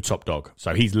 There's a new top dog.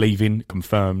 So he's leaving,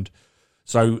 confirmed.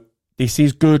 So this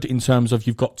is good in terms of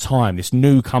you've got time. This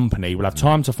new company will have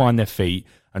time to find their feet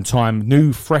and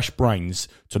new, fresh brains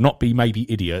to not be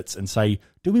maybe idiots and say,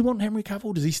 do we want Henry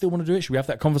Cavill? Does he still want to do it? Should we have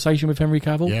that conversation with Henry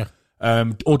Cavill? Yeah.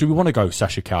 Or do we want to go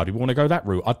Sasha Calle? Do we want to go that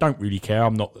route? I don't really care.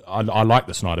 I like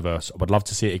the Snyderverse. I would love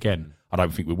to see it again. I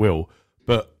don't think we will.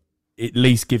 But it at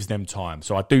least gives them time.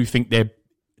 So I do think they're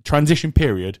transition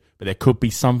period, but there could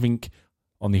be something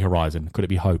on the horizon. Could it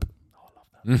be hope?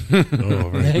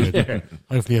 Very good. Yeah.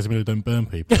 Hopefully Ezra Miller don't burn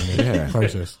people in the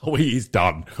process. Oh, he's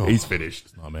done. He's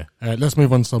finished. Nightmare. Let's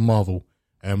move on to some Marvel.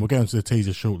 We'll get into the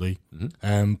teaser shortly.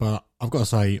 But I've got to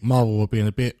say, Marvel are being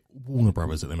a bit Warner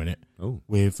Brothers at the minute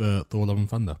with Thor: Love and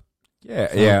Thunder.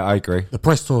 Yeah, I agree. The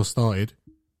press tour started.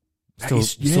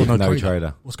 Still no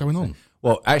trailer. What's going on?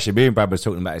 Well, actually, me and Brad were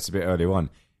talking about this a bit earlier on.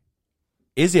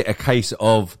 Is it a case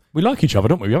of... We like each other,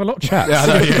 don't we? We have a lot of chats.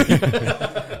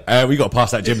 We got to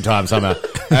pass that gym time somehow.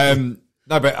 No,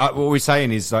 but what we're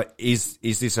saying is, like, is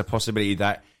this a possibility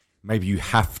that maybe you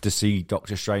have to see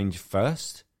Doctor Strange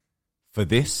first for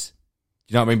this?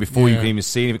 Do you know what I mean? Before you can even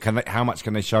see it, how much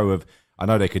can they show of... I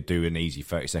know they could do an easy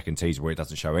 30-second teaser where it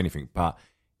doesn't show anything, but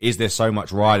is there so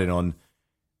much riding on...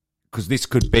 Because this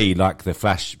could be like the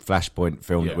Flashpoint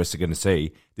film that we're going to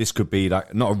see. This could be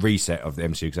like not a reset of the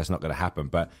MCU, because that's not going to happen,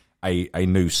 but a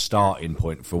new starting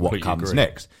point for what comes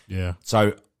next. Yeah.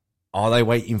 So are they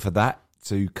waiting for that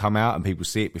to come out and people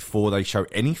see it before they show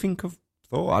anything of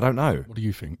Thor? I don't know. What do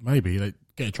you think? Maybe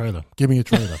get a trailer. Give me a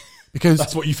trailer. Because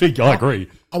that's what you think. I agree.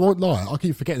 I won't lie. I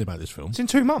keep forgetting about this film. It's in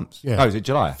 2 months. Yeah. No, is it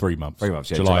July? 3 months. 3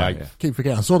 months. Yeah, July 8th. Yeah. Keep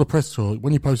forgetting. I saw the press tour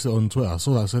when you posted it on Twitter. I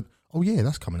saw that. I said, "Oh yeah,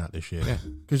 that's coming out this year."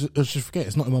 Because I just forget.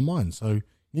 It's not in my mind. So you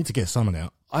need to get something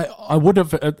out. I would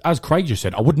have, as Craig just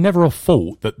said, I would never have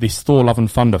thought that this Thor: Love and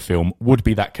Thunder film would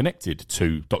be that connected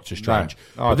to Doctor Strange.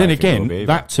 No, but then again,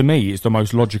 that to me is the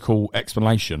most logical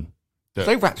explanation.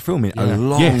 They wrapped filming a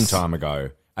long time ago,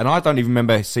 and I don't even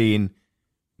remember seeing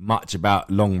much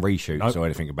about long reshoots or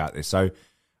anything about this. So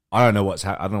I don't know what's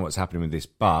happening with this,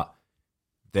 but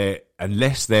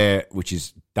unless they're, which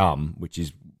is dumb, which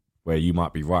is where you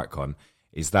might be right, Con,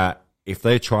 is that if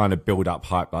they're trying to build up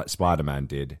hype like Spider-Man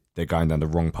did, they're going down the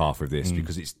wrong path with this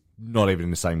because it's not even in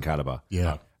the same caliber.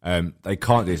 Yeah. They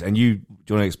can't do this. And do you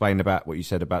want to explain about what you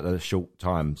said about the short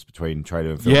times between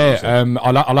trailer and film? Yeah,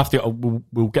 I'll have to.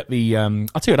 We'll get the. I'll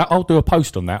tell you that. I'll do a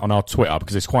post on that on our Twitter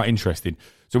because it's quite interesting.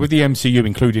 So with the MCU,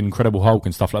 including Incredible Hulk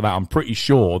and stuff like that, I'm pretty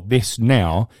sure this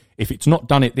now, if it's not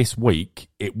done it this week,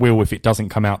 it will, if it doesn't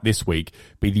come out this week,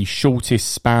 be the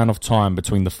shortest span of time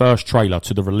between the first trailer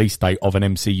to the release date of an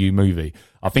MCU movie.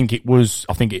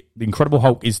 The Incredible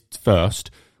Hulk is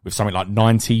first with something like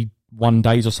 91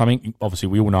 days or something. Obviously,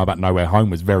 we all know about No Way Home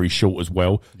was very short as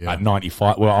well, at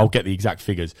 95. Well, I'll get the exact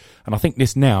figures. And I think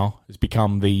this now has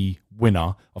become the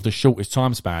winner of the shortest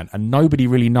time span, and nobody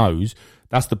really knows.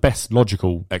 That's the best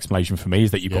logical explanation for me,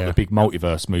 is that you've got the big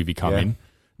multiverse movie coming.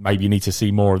 Maybe you need to see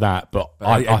more of that, but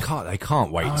they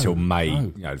can't wait till May,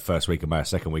 the first week of May, or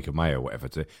second week of May, or whatever.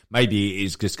 Maybe it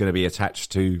is just going to be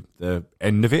attached to the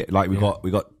end of it. Like we got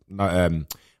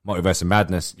Multiverse of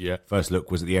Madness. Yeah, first look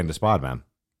was at the end of Spider-Man.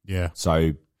 Yeah,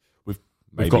 so we've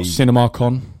got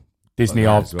CinemaCon. Disney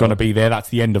are going to be there. That's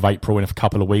the end of April in a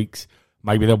couple of weeks.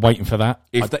 Maybe they're waiting for that.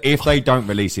 If they don't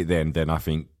release it then I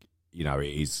think it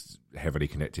is heavily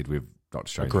connected with Doctor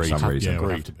Strange for some reason. Yeah,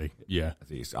 it have to be. Yeah,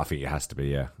 I think it has to be.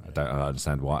 Yeah, I don't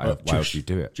understand why else you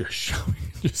do it.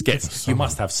 You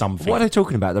must have something. What are they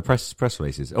talking about? The press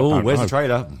releases. Oh, where's the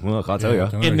trailer? Well, I can't tell you.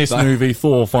 In this movie,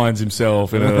 Thor finds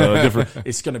himself in a different.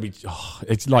 It's going to be.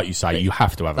 It's like you say. You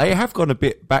have to have. They have gone a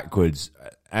bit backwards,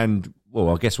 and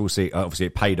I guess we'll see. Obviously,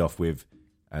 it paid off with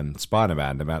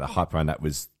Spider-Man. The amount of hype around that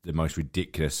was the most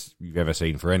ridiculous you've ever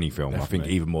seen for any film. Definitely. I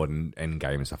think even more than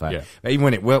Endgame and stuff like that. Yeah. But even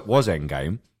when it was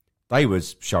Endgame, they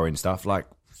was showing stuff like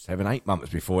 7-8 months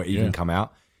before it even come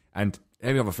out. And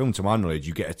every other film, to my knowledge,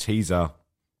 you get a teaser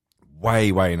way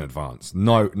in advance.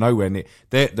 Nowhere near.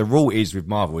 The rule is with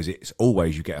Marvel is it's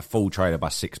always you get a full trailer by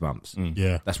 6 months.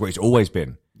 Yeah, that's what it's always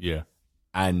been. Yeah,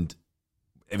 and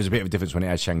it was a bit of a difference when it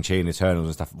had Shang-Chi and Eternals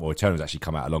and stuff. Well, Eternals actually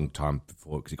come out a long time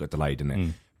before because it got delayed, didn't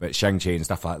it? But Shang-Chi and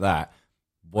stuff like that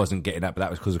wasn't getting that, but that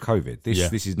was because of COVID.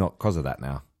 This is not because of that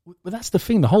now. Well, that's the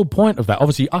thing. The whole point of that,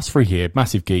 obviously, us three here,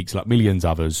 massive geeks like millions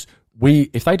others.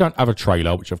 If they don't have a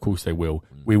trailer, which of course they will,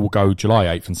 we will go July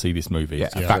 8th and see this movie.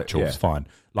 It's factual. It's fine,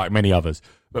 like many others.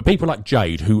 But people like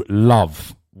Jade who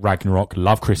love Ragnarok,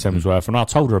 love Chris Hemsworth, and I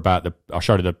told her I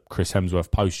showed her the Chris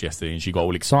Hemsworth post yesterday, and she got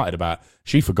all excited about it.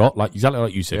 She forgot, exactly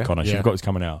like you said, Connor. She forgot it's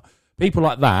coming out. People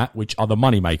like that, which are the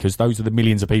money makers, those are the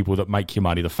millions of people that make your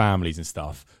money, the families and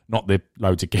stuff, not the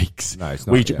loads of geeks. No, it's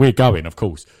not. We're going, of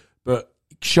course, but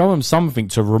show them something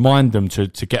to remind them to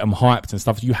get them hyped and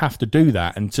stuff. You have to do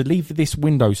that, and to leave this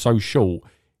window so short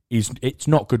it's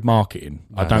not good marketing.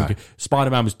 No,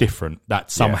 Spider-Man was different.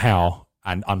 That somehow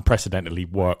and unprecedentedly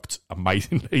worked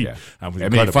amazingly. Yeah. And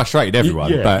it frustrated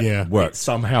everyone, but worked. It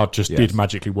somehow just did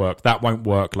magically work. That won't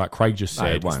work, like Craig just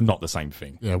said. It's not the same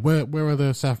thing. Yeah, where are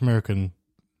the South American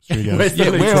studios?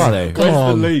 Where are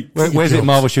they? Where's it?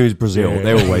 Marvel Studios Brazil. Yeah.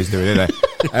 They're always doing it,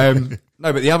 aren't they?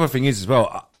 No, but the other thing is as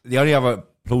well, the only other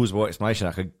plausible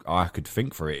explanation I could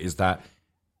think for it is that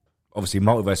obviously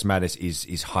Multiverse of Madness is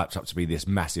hyped up to be this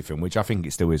massive film, which I think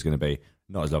it still is going to be,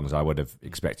 not as long as I would have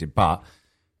expected, but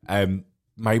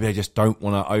maybe they just don't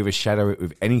want to overshadow it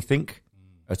with anything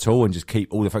at all and just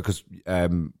keep all the focus.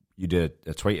 You did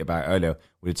a tweet about it earlier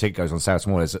when the ticket goes on sale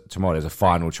tomorrow. There's a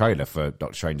final trailer for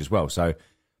Doctor Strange as well, so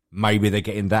maybe they're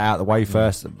getting that out of the way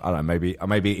first. I don't know.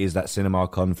 Maybe it is that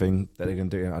CinemaCon thing that they're going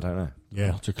to do. I don't know.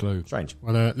 Yeah, not a clue. Strange.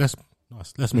 Well,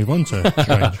 let's move on to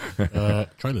Strange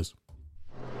trailers.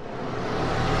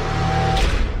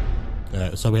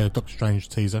 So we had a Doctor Strange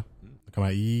teaser come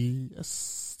out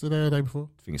yesterday, the day before.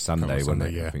 I think it's Sunday, wasn't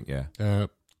it? Yeah. I think, yeah.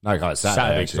 No, it's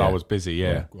Saturday because I was busy,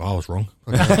 yeah. I was wrong.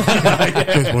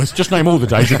 Just name all the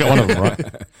days, you get one of them,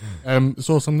 right?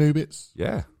 Saw some new bits.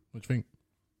 Yeah. What do you think?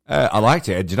 I liked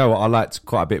it. And do you know what I liked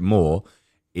quite a bit more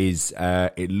is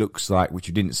it looks like, which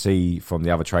you didn't see from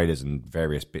the other trailers and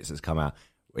various bits that's come out,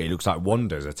 it looks like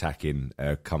Wanda's attacking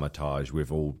Comatage with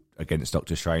all against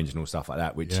Doctor Strange and all stuff like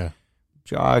that, which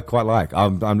I quite like.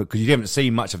 Because you haven't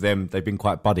seen much of them. They've been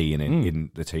quite buddy in it,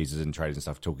 in the teasers and trailers and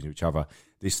stuff, talking to each other.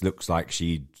 This looks like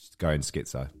she's going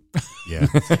schizo. Yeah,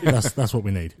 that's what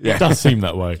we need. Yeah. It does seem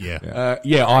that way.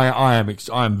 Yeah, I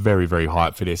am very, very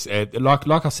hyped for this.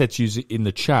 Like I said to you in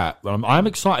the chat, I am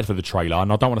excited for the trailer,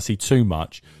 and I don't want to see too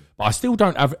much. But I still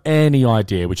don't have any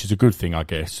idea, which is a good thing, I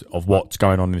guess, of what's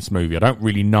going on in this movie. I don't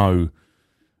really know.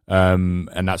 And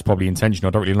that's probably intentional.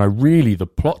 I don't really know the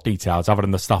plot details other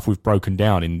than the stuff we've broken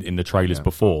down in the trailers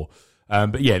before.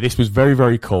 But yeah, this was very,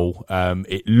 very cool.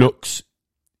 It looks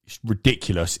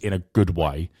ridiculous in a good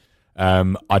way.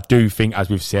 I do think, as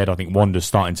we've said, I think Wanda's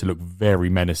starting to look very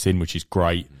menacing, which is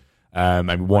great. And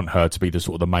we want her to be the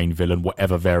sort of the main villain,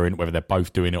 whatever variant, whether they're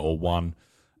both doing it or one.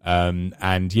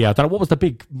 And yeah, I don't know, what was the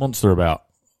big monster about?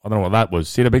 I don't know what that was.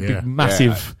 See the big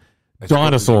massive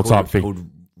dinosaur type thing. Called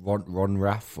Ron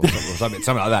Raff or something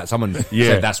like that. Someone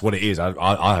said that's what it is.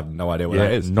 I have no idea what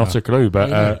that is. Not a clue, but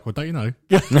well, don't you know?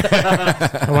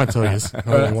 I won't tell you.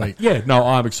 Wait. Yeah, no,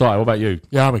 I'm excited. What about you?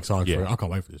 Yeah, I'm excited for it. I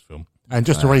can't wait for this film. And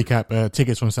just to recap,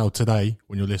 tickets on sale today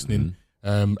when you're listening,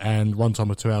 and one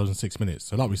time of 2 hours and 6 minutes.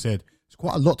 So, like we said, it's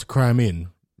quite a lot to cram in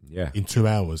 2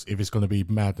 hours if it's going to be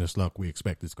madness like we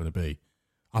expect it's going to be.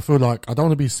 I feel like I don't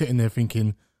want to be sitting there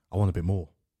thinking, I want a bit more.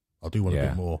 I do want a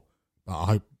bit more, but I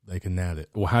hope they can nail it.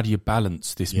 Well, how do you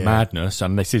balance this madness?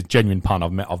 And this is a genuine pun.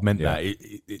 I've meant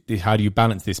that. How do you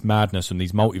balance this madness and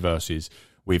these multiverses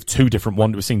with two different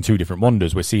wonders? We're seeing two different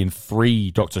wonders. We're seeing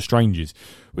 3 Doctor Stranges.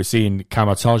 We're seeing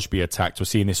Kamar-Taj be attacked. We're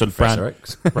seeing this Professor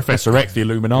X, Professor X, the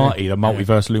Illuminati, the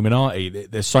multiverse Illuminati.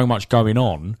 There's so much going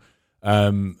on.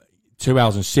 2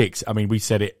 hours and 6. I mean, we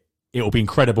said it'll be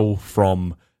incredible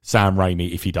from Sam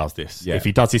Raimi if he does this. Yeah. If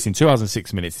he does this in 2 hours and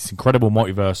 6 minutes, this incredible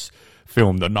multiverse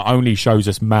film that not only shows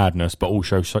us madness but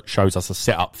also shows us a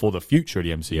setup for the future of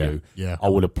the MCU. I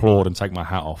would applaud and take my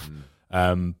hat off.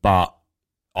 But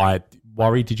I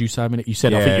worried. Did you say a minute? You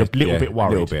said I think you're a little bit worried.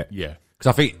 A little bit, yeah.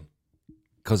 Because I think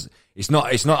it's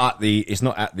not at the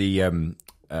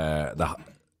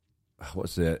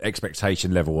what's the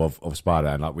expectation level of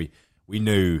Spider-Man. Like we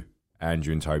knew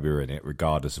Andrew and Toby were in it,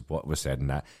 regardless of what was said, and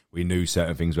that we knew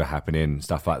certain things were happening,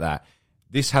 stuff like that.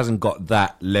 This hasn't got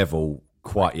that level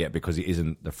quite yet because it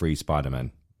isn't the free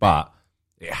Spider-Man, but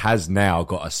it has now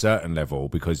got a certain level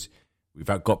because we've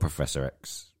got Professor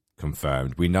X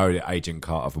confirmed. We know that Agent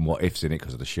Carter from What If's in it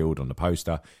because of the shield on the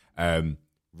poster.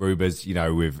 Rumours,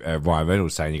 with Ryan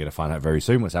Reynolds saying you're going to find out very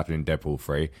soon what's happening in Deadpool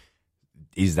 3.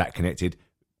 Is that connected?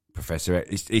 Professor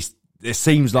X, it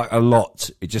seems like a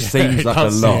lot. It just seems like a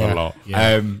lot.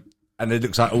 Yeah. And it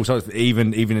looks like also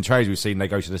even the trailers we've seen, they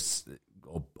go to this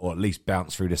or at least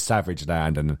bounce through the Savage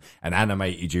Land and an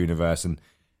animated universe. And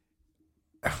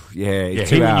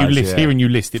hearing you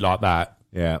list it like that.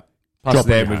 Yeah. Plus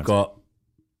then we've got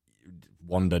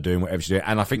Wanda doing whatever she's doing.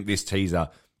 And I think this teaser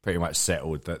pretty much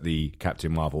settled that the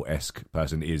Captain Marvel-esque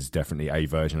person is definitely a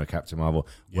version of Captain Marvel.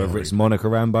 Whether it's Monica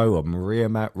Rambeau or Maria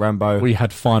Rambeau. We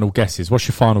had final guesses. What's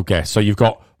your final guess? So you've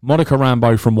got Monica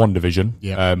Rambeau from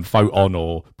WandaVision, Photon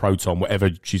or Proton, whatever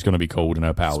she's going to be called in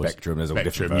her powers. Spectrum, there's all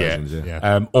different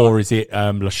versions. Or is it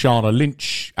Lashana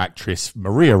Lynch actress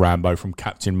Maria Rambeau from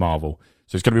Captain Marvel?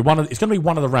 So it's going to be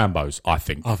one of the Rambos, I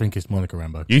think. I think it's Monica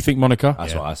Rambeau. You think Monica?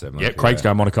 That's what I said. Monica, Craig's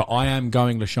going Monica. I am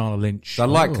going Lashana Lynch. I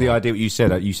like the idea what you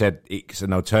said. You said it's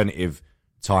an alternative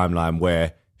timeline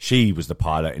where she was the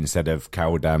pilot instead of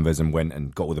Carol Danvers and went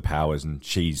and got all the powers, and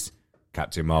she's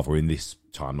Captain Marvel in this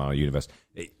timeline or universe.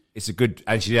 It's a good,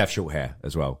 and she did have short hair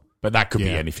as well. But that could be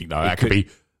anything though. It could be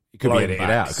edited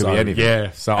out. It could be anything.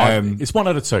 Yeah. So it's one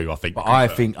of the two, I think. But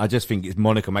I just think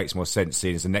Monica makes more sense,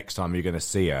 seeing as the next time you're going to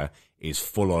see her is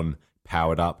full on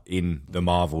powered up in the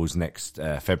Marvels next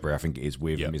February. I think it is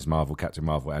with Ms. Marvel, Captain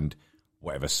Marvel, and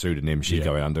whatever pseudonym she's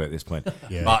going under at this point. But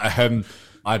I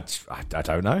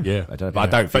don't know. Yeah, I don't. But I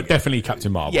don't. But definitely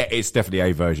Captain Marvel. Yeah, it's definitely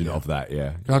a version of that.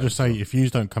 Yeah. Can I just say, if you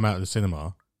don't come out of the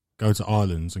cinema, go to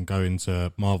Ireland's and go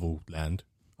into Marvel Land.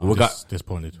 I'm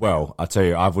disappointed. Well, I tell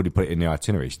you, I've already put it in the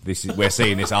itinerary. We're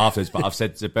seeing this afterwards, but I've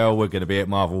said to Belle we're going to be at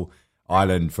Marvel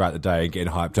Island throughout the day and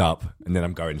getting hyped up, and then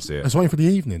I'm going to see it. I was waiting for the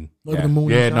evening, not even the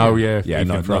morning.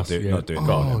 Not doing.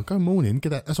 Go morning. Get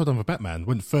that. That's what I've done for Batman.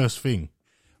 Went first thing.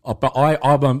 But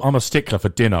I'm a stickler for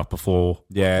dinner before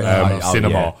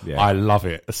cinema. I love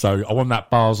it. So I want that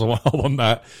bars. I want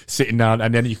that sitting down,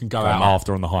 and then you can go out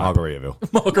after on the hype.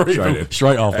 Margaritaville.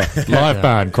 Straight after. Live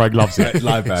band. Craig loves it.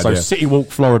 Live band. So City Walk,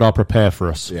 Florida, prepare for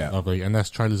us. Yeah, lovely. And that's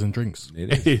trailers and drinks.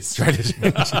 It is trailers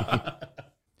and drinks.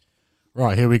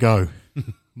 Right, here we go.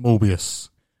 Morbius.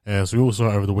 So we all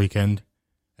saw it over the weekend.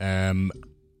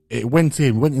 It went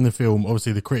in the film.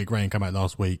 Obviously, the critic rating came out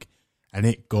last week, and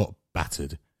it got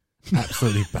battered.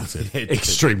 Absolutely battered.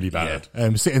 Extremely battered.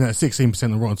 Sitting at 16%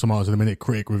 on Rotten Tomatoes in a minute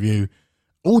critic review.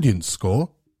 Audience score,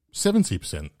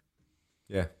 70%.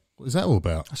 Yeah. What is that all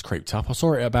about? That's creeped up. I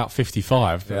saw it at about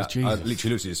 55. Yeah, I literally looked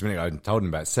at it this minute ago and told him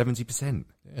about 70%.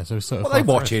 Yeah, so it's what are they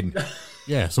watching?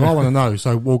 Yeah, so I want to know.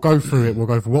 So we'll go through it. We'll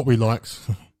go for what we liked,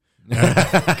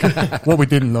 what we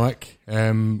didn't like,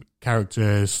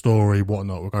 character, story,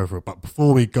 whatnot. We'll go through it. But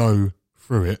before we go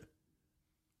through it,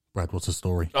 Brad, what's the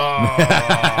story? Oh,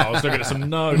 I was looking at some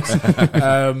notes.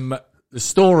 the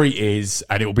story is,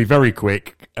 and it will be very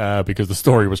quick because the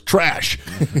story was trash.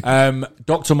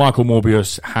 Dr. Michael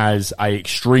Morbius has a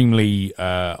extremely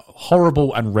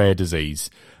horrible and rare disease.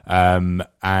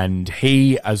 And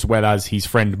he, as well as his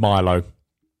friend Milo,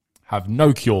 have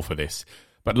no cure for this.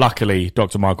 But luckily,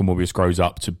 Dr. Michael Morbius grows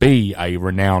up to be a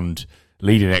renowned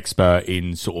leading expert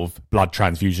in sort of blood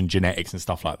transfusion genetics and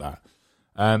stuff like that.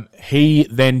 He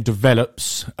then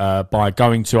develops, by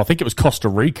going to, I think it was Costa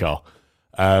Rica,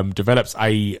 develops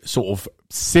a sort of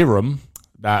serum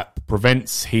that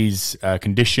prevents his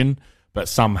condition, but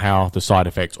somehow the side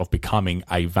effect of becoming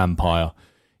a vampire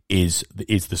is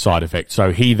the side effect.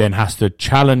 So he then has the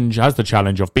challenge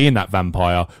of being that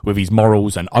vampire with his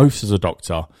morals and oaths as a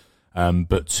doctor,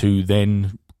 but to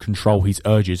then control his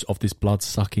urges of this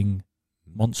blood-sucking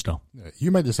monster. You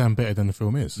made it sound better than the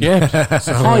film is. Yeah.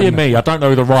 Hire me. I don't know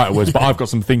who the writer was, but I've got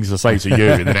some things to say to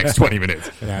you in the next 20 minutes.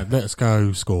 Yeah, let's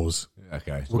go scores.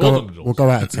 Okay. We'll go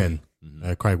out of 10.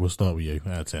 Craig, we'll start with you.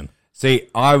 Out of 10. See,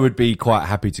 I would be quite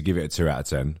happy to give it a 2 out of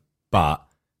 10, but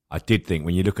I did think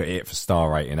when you look at it for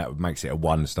star rating, that makes it a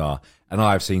 1 star. And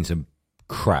I've seen some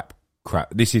crap.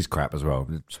 This is crap as well.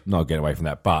 Not getting away from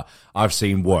that, but I've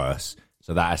seen worse.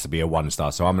 So that has to be a 1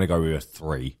 star. So I'm going to go with a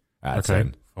 3 out of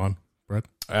 10. Fine. Brad?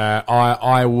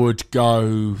 I would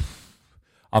go.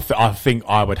 I think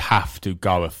I would have to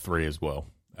go a 3 as well.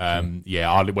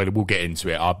 We'll get into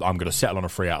it. I'm going to settle on a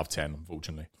 3 out of 10,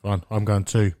 unfortunately. Fine. I'm going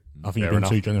 2. I think Fair you've been enough.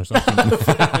 too generous.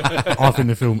 I think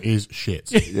the film is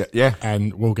shit. Yeah.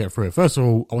 And we'll get through it. First of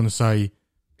all, I want to say,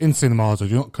 in cinemas, I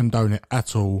do not condone it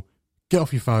at all. Get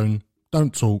off your phone.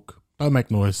 Don't talk. Don't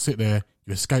make noise. Sit there.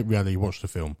 You escape reality. Watch the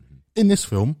film. In this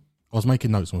film, I was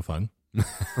making notes on my phone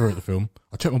throughout the film.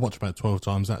 I checked my watch about 12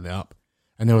 times, that lit up.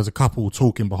 And there was a couple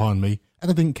talking behind me,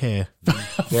 and I didn't care.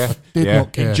 Did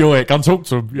not care. Enjoy it. Come talk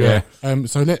to them. Yeah.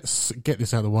 So let's get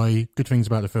this out of the way. Good things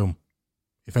about the film.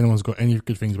 If anyone's got any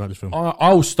good things about this film.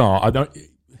 I'll start.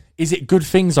 Is it good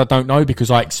things? I don't know,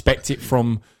 because I expect it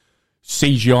from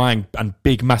CGI and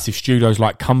big, massive studios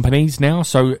like companies now.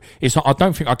 So it's not, I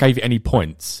don't think I gave it any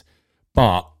points.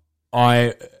 But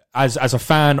as a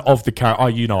fan of the character,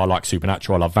 I like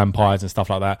Supernatural, I love vampires and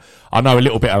stuff like that. I know a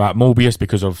little bit about Morbius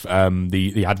because of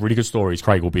he had really good stories.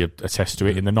 Craig will be attest to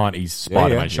it in the 90s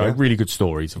Spider-Man show. Yeah. Really good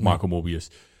stories of Michael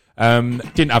Morbius.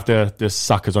 Didn't have the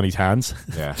suckers on his hands.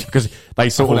 Yeah. Because they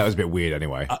sort of... that was a bit weird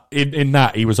anyway. In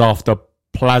that, he was after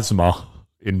plasma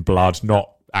in blood,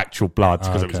 not actual blood,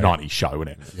 because it was 90s show, wasn't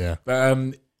it? Yeah.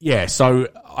 But, so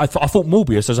I thought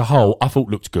Morbius as a whole,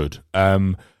 looked good.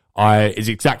 Is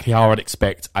exactly how I'd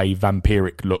expect a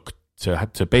vampiric look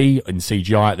to be in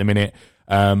CGI at the minute.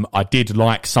 I did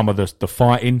like some of the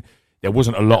fighting. There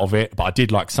wasn't a lot of it, but I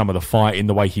did like some of the fighting,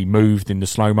 the way he moved in the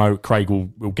slow-mo. Craig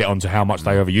will get onto how much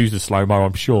they overuse the slow-mo,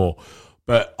 I'm sure.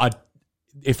 But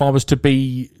if I was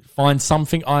to find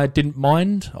something I didn't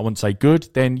mind, I wouldn't say good,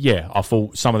 then I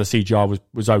thought some of the CGI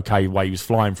was okay, the way he was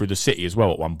flying through the city as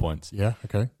well at one point. Yeah,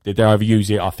 okay. Did they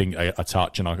overuse it? I think a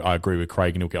touch, and I agree with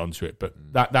Craig, and he'll get onto it. But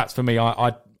that's for me,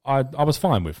 I was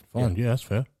fine with. Fine, yeah, that's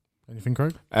fair. Anything,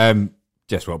 Craig?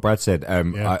 Just what Brad said.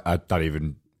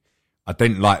 I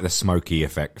didn't like the smoky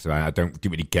effect. I didn't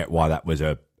really get why that was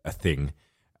a thing.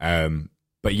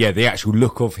 But yeah, the actual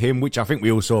look of him, which I think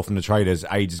we all saw from the trailers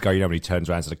ages ago, when he turns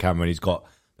around to the camera and he's got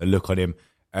the look on him.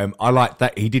 I like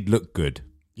that. He did look good.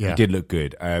 Yeah. He did look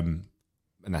good. And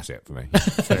that's it for me.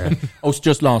 Also,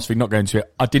 just last thing, not going to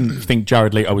it, I didn't think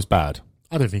Jared Leto was bad.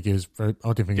 I don't think he was very.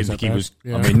 I didn't think he was.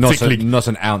 I mean, not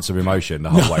an ounce of emotion the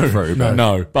whole way through.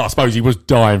 No, but I suppose he was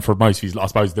dying for most of his. I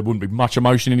suppose there wouldn't be much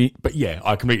emotion in it. But yeah,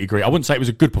 I completely agree. I wouldn't say it was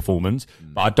a good performance,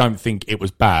 but I don't think it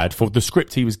was bad for the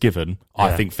script he was given.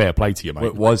 I think fair play to you,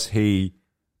 mate. Was he?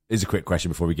 Is a quick question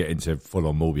before we get into full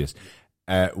on Morbius.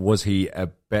 Was he a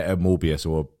better Morbius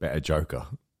or a better Joker?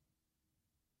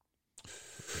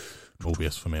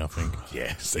 Morbius for me, I think.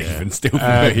 Yes, even still.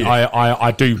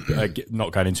 I do,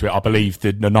 not going into it, I believe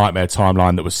the nightmare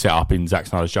timeline that was set up in Zack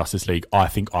Snyder's Justice League, I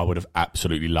think I would have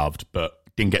absolutely loved, but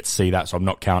didn't get to see that, so I'm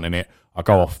not counting it. I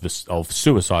go off of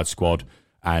Suicide Squad,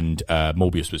 and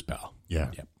Morbius was better.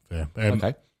 Yeah. Fair.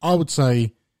 Okay. I would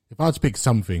say, if I had to pick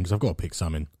something, because I've got to pick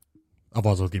something,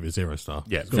 otherwise I'll give it a 0 star.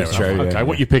 Yeah, fair enough. Okay,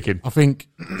 what are you picking? I think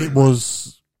it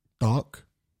was dark,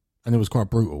 and it was quite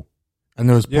brutal. And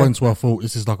there was points where I thought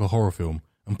this is like a horror film.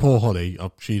 And poor Holly,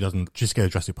 she's scared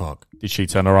of Jurassic Park. Did she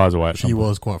turn her eyes away? She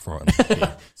was quite frightened.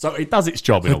 So it does its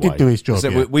job in a way. It did do its job.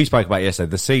 So we spoke about it yesterday.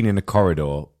 The scene in the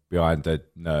corridor behind the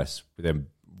nurse with them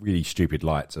really stupid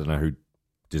lights. I don't know who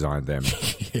designed them,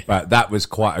 but that was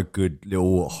quite a good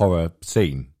little horror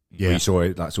scene. Yeah, you saw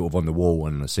it like sort of on the wall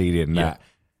and the ceiling and that,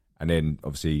 and then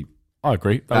obviously I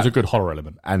agree. That was a good horror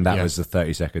element. And that was the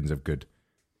 30 seconds of good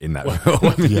in that.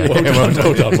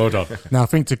 Well done. Now, I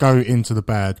think to go into the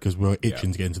bad, because we're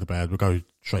itching to get into the bad, we'll go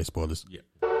straight spoilers. Yeah.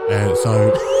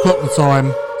 So, clock the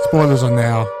time. Spoilers are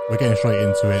now. We're getting straight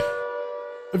into it.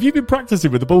 Have you been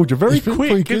practicing with the board? You're very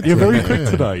quick. You're very quick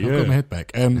today. Yeah. I've got my head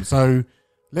back. So,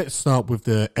 let's start with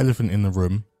the elephant in the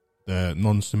room, the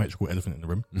non-symmetrical elephant in the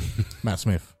room, Matt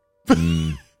Smith.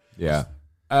 Yeah.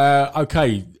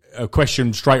 Okay. A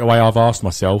question straight away I've asked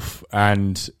myself,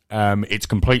 and it's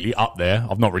completely up there.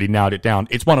 I've not really nailed it down.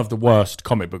 It's one of the worst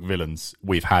comic book villains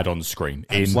we've had on screen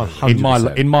in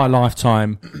my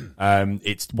lifetime.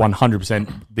 It's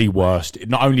 100% the worst.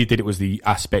 Not only did it was the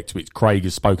aspect which Craig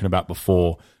has spoken about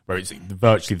before, where it's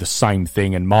virtually the same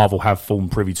thing, and Marvel have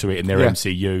formed privy to it in their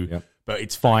MCU. Yeah. But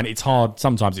it's fine. It's hard.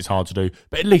 Sometimes it's hard to do,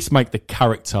 but at least make the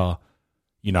character,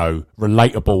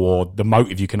 relatable, or the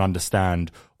motive you can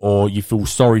understand, or you feel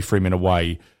sorry for him in a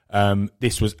way.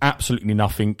 This was absolutely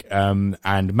nothing,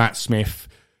 and Matt Smith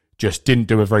just didn't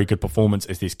do a very good performance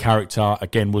as this character.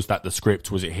 Again, was that the script?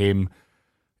 Was it him?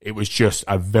 It was just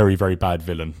a very, very bad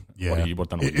villain. Yeah,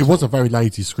 it was a very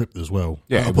lazy script as well.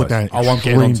 Yeah, I won't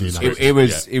get into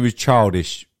it. It was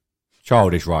childish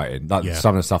writing. Like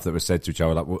some of the stuff that was said to each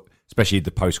other, like especially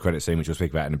the post-credit scene, which we'll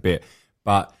speak about in a bit.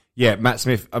 But yeah, Matt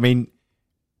Smith. I mean,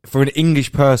 for an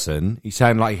English person, he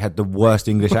sounded like he had the worst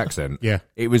English accent. Yeah.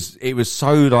 It was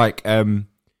so like,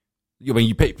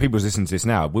 people listen to this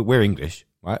now. We're English,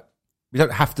 right? We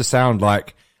don't have to sound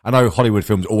like, I know Hollywood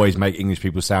films always make English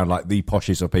people sound like the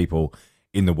poshest of people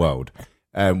in the world,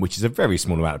 which is a very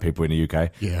small amount of people in the UK.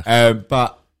 Yeah.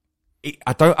 But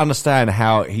I don't understand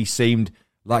how he seemed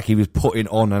like he was putting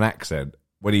on an accent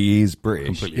when he is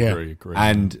British. Completely agree.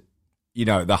 And,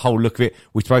 the whole look of it,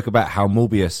 we spoke about how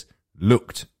Morbius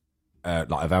looked like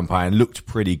a vampire and looked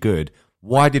pretty good.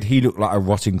 Why did he look like a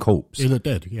rotting corpse? He looked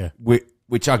dead, yeah.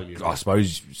 Which I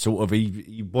suppose sort of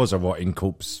he was a rotting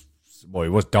corpse. Well, he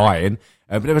was dying,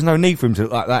 but there was no need for him to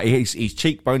look like that. His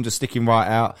cheekbones are sticking right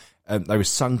out. They were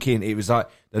sunk in. It was like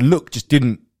the look just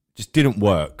didn't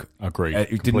work. Agreed.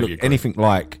 It didn't look anything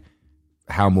like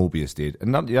how Morbius did,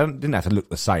 and you didn't have to look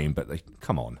the same. But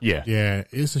come on, yeah.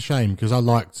 It's a shame because I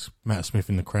liked Matt Smith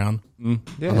in The Crown.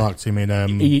 I liked him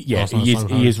in. He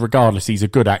is. Regardless, he's a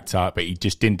good actor, but he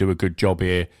just didn't do a good job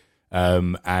here.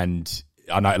 And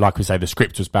I know, like we say, the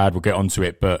script was bad. We'll get onto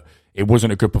it, but it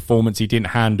wasn't a good performance. He didn't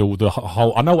handle the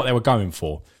whole. I know what they were going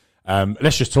for.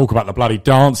 Let's just talk about the bloody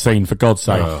dance scene, for God's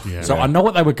sake. I know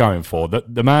what they were going for.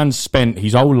 The man spent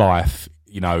his whole life,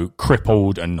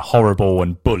 crippled and horrible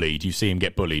and bullied. You see him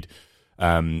get bullied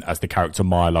as the character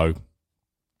Milo.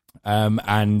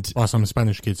 And by some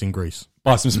Spanish kids in Greece.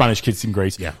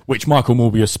 Yeah. Which Michael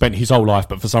Morbius spent his whole life,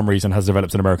 but for some reason has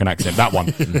developed an American accent. That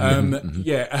one.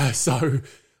 So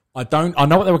I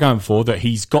know what they were going for, that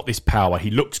he's got this power. He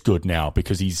looks good now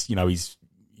because he's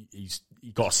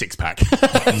got a six pack.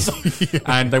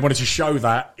 And they wanted to show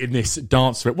that in this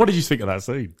dance. What did you think of that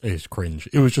scene? It's cringe.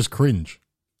 It was just cringe.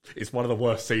 It's one of the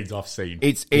worst scenes I've seen.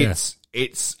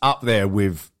 It's up there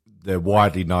with the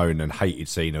widely known and hated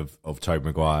scene of Tobey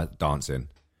Maguire dancing.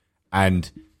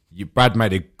 And Brad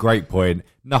made a great point.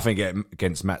 Nothing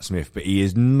against Matt Smith, but he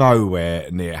is nowhere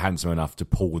near handsome enough to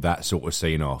pull that sort of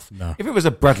scene off. No. If it was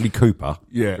a Bradley Cooper,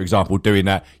 for example, doing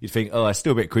that, you'd think, it's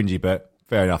still a bit cringy, but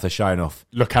fair enough, they're showing off.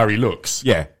 Look how he looks.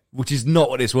 Yeah. Which is not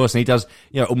what this was. And he does,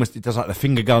 almost, it does like the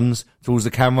finger guns towards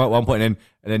the camera at one point, and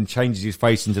then changes his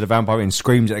face into the vampire and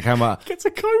screams at the camera. Gets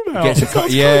a comb out.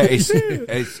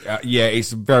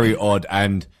 It's very odd.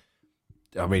 And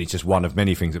I mean, it's just one of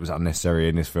many things that was unnecessary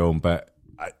in this film. But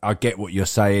I get what you're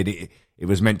saying. It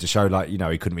was meant to show, like, he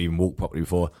couldn't even walk properly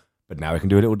before, but now he can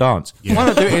do a little dance. Yeah. Why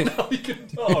not do it?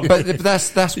 But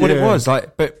that's what it was.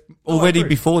 Like, but already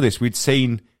before this, we'd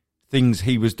seen things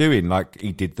he was doing, like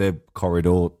he did the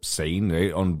corridor scene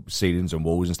on ceilings and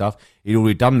walls and stuff. He'd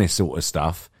already done this sort of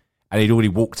stuff, and he'd already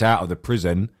walked out of the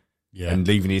prison and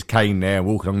leaving his cane there and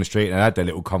walking along the street and had their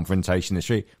little confrontation in the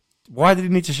street. Why did he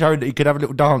need to show that he could have a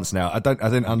little dance now? I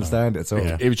didn't understand it at all.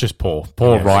 Yeah. It was just poor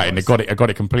writing. I got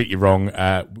it completely wrong.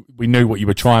 We knew what you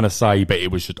were trying to say, but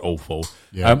it was just awful.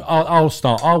 Yeah. I'll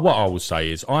start. What I will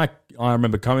say is, I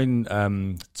remember coming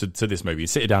to this movie,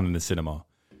 sitting down in the cinema.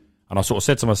 And I sort of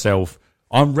said to myself,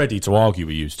 I'm ready to argue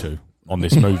with you two on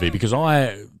this movie because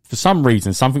for some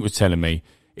reason, something was telling me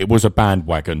it was a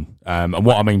bandwagon. And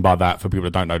what I mean by that, for people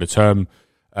that don't know the term,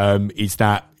 is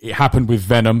that it happened with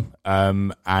Venom,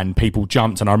 and people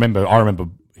jumped. And I remember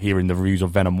hearing the reviews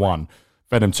of Venom 1.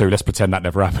 Venom 2, let's pretend that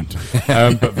never happened.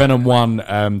 But Venom 1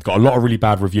 got a lot of really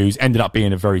bad reviews, ended up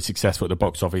being a very successful at the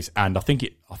box office, and I think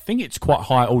it's quite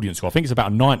high audience score. I think it's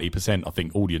about 90%, I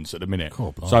think, audience at the minute.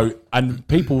 Cool, so, and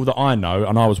people that I know,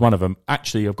 and I was one of them,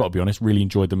 actually, I've got to be honest, really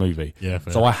enjoyed the movie. Yeah,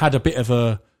 fair. So I had a bit of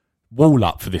a wall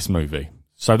up for this movie.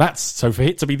 So for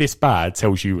it to be this bad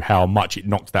tells you how much it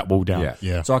knocked that wall down.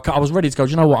 Yeah. So I was ready to go, do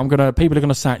you know what, people are going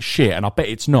to say it's shit, and I bet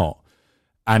it's not.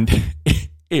 And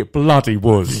it bloody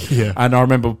was. Yeah. And I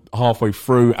remember halfway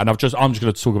through, and I'm just going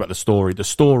to talk about the story. The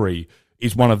story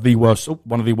is one of the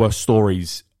worst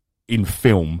stories in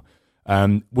film.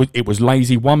 It was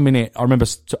lazy. 1 minute, I remember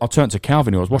I turned to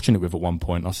Calvin, who I was watching it with at one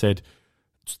point, and I said,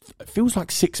 it feels like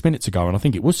 6 minutes ago, and I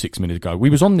think it was 6 minutes ago. We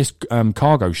was on this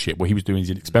cargo ship where he was doing his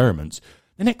experiments.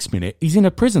 The next minute, he's in a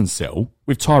prison cell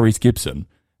with Tyrese Gibson,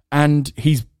 and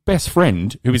his best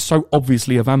friend, who is so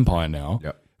obviously a vampire now,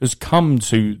 has come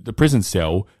to the prison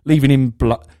cell, leaving him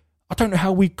blood. I don't know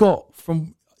how we got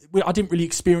from. I didn't really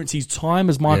experience his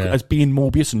time as being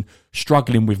Morbius and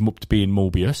struggling with being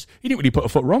Morbius. He didn't really put a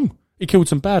foot wrong. He killed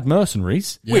some bad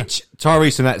mercenaries. Yeah. Which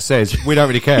Tyrese and that says, we don't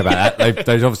really care about that.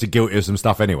 They're obviously guilty of some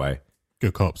stuff anyway.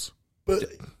 Good cops. But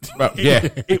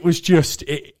it was just,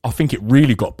 I think it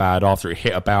really got bad after it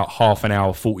hit about half an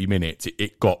hour, 40 minutes.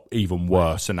 It got even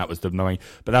worse, and that was the main.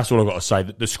 But that's all I've got to say.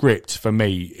 The script, for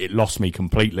me, it lost me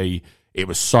completely. It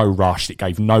was so rushed. It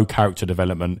gave no character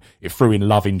development. It threw in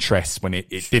love interests when it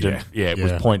didn't. It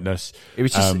was pointless. It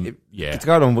was just, to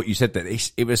go on what you said,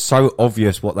 that it was so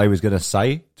obvious what they was going to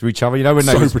say to each other. You know, when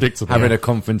they was having a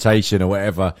confrontation or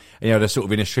whatever, and, they're sort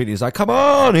of in a street, and it's like, come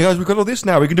on, he goes, we've got all this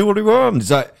now, we can do what we want. It's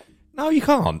like, no, you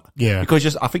can't. Yeah.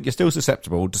 Because I think you're still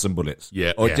susceptible to some bullets.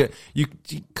 Yeah. Or you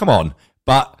come on.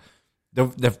 But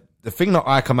the thing that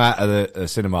I come out of the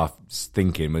cinema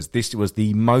thinking was this was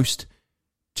the most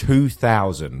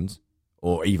 2000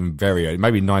 or even very early,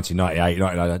 maybe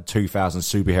 1998, 2000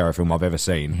 superhero film I've ever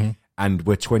seen. Mm-hmm. And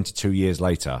we're 22 years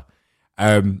later.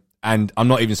 And I'm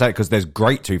not even saying it because there's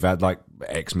great 2000, like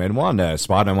X-Men 1,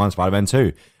 Spider-Man 1, Spider-Man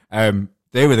 2.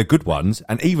 They were the good ones.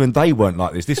 And even they weren't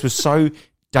like this. This was so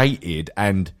dated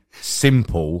and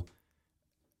simple.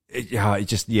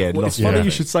 It's funny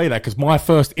you should say that, because my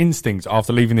first instinct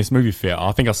after leaving this movie theatre,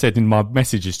 I think I said in my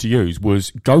messages to you,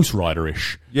 was Ghost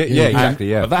Rider-ish. Yeah,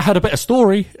 exactly. But that had a better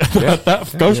story.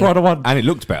 Ghost Rider 1, and it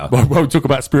looked better. Well, we'll talk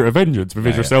about Spirit of Vengeance with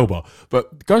Idris Elba,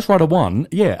 but Ghost Rider 1,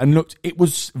 and looked, it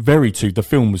was very the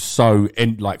film was so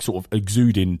sort of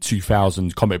exuding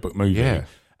 2000s comic book movie.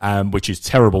 Which is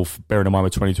terrible, bearing in mind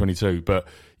with 2022. But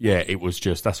it was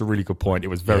just, that's a really good point. It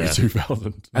was very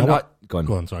 2000. And Go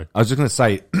on, sorry. I was just going to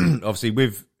say, obviously,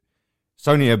 with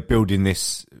Sony are building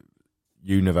this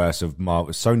universe of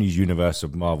Marvel,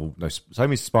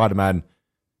 Sony's Spider-Man,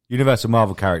 universe of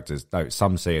Marvel characters. No,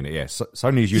 some seeing it,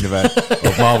 Sony's universe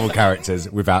of Marvel characters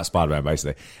without Spider-Man,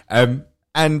 basically.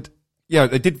 And,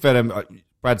 they did Venom.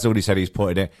 Brad's already said he's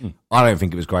put in it. I don't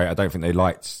think it was great. I don't think they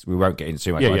liked. We won't get into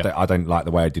too much. I don't like the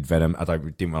way I did Venom.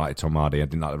 Didn't like Tom Hardy. I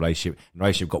didn't like the relationship. The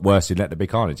relationship got worse in Let There Be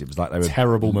Carnage. It was like they were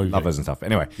terrible movie, lovers and stuff.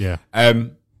 Anyway,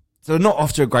 So they're not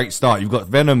off to a great start. You've got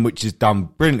Venom, which is done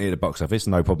brilliantly at the box office.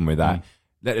 No problem with that.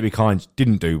 Let There Be Carnage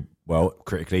didn't do well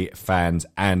critically, fans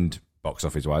and box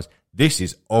office wise. This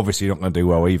is obviously not going to do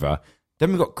well either. Then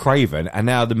we've got Craven, and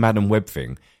now the Madam Web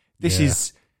thing. This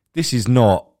is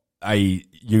not a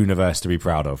universe to be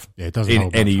proud of. Yeah, it doesn't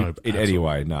hold much hope in any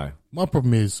way. No. My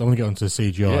problem is I want to get onto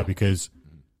CGI because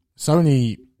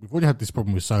Sony. We've already had this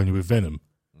problem with Sony with Venom.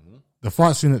 Mm-hmm. The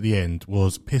fight scene at the end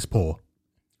was piss poor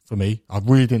for me. I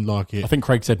really didn't like it. I think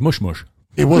Craig said mush mush.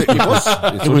 It was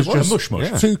just mush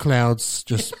mush. Two clouds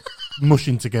just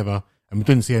mushing together, and we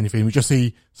didn't see anything. We just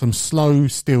see some slow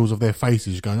stills of their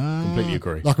faces going. Completely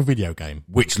agree. Like a video game,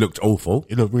 which looked awful.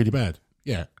 It looked really bad.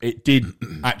 Yeah, it did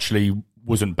actually.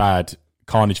 Wasn't bad.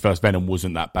 Carnage vs. Venom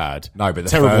wasn't that bad. No, but the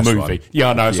terrible first movie. One. Yeah,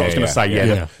 I know. That's what I was going to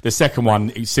say. The second one,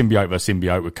 symbiote versus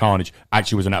symbiote with Carnage,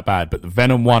 actually wasn't that bad. But the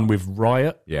Venom one with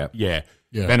Riot,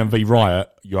 Venom v Riot,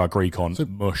 you agree on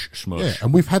mush smush. Yeah,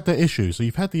 and we've had that issue. So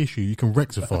you've had the issue. You can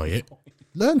rectify it.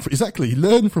 Learn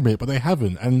from it, but they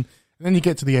haven't. And then you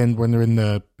get to the end when they're in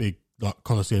the big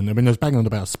Colosseum. I mean, there's banging on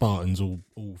about Spartans all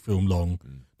film long.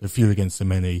 The few against the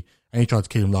many. And he tried to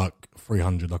kill him like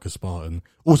 300 like a Spartan.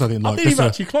 Also, I didn't like. I didn't even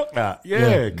actually clock that.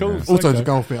 Yeah, cool. Yeah. Also, the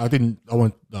golf bit, I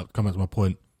want to come back to my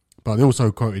point. But they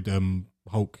also quoted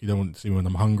Hulk, you don't want to see me when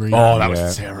I'm hungry. Oh, that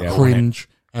was terrible. Cringe.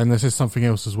 And there says something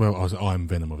else as well. I'm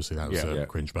Venom, obviously. That was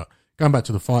cringe. But going back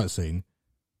to the fight scene,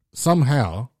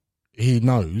 somehow he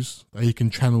knows that he can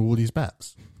channel all these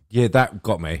bats. Yeah, that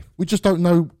got me. We just don't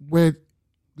know where.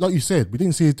 like you said, we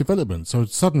didn't see his development. So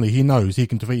suddenly he knows he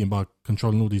can defeat him by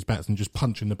controlling all these bats and just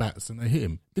punching the bats and they hit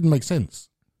him. Didn't make sense.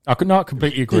 I could not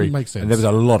completely agree. Didn't make sense. And there was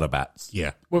a lot of bats.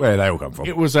 Yeah. Where they all come from?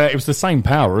 It was the same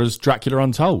power as Dracula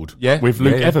Untold. Yeah, with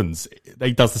Luke yeah. Evans,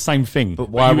 he does the same thing. But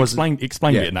why you wasn't-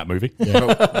 explained Yeah. it in that movie?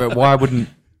 But why wouldn't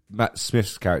Matt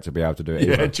Smith's character be able to do it?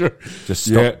 Yeah, either? true. Just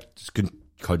stop. Just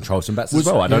control some bats as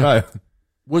well. I don't know.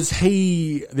 Was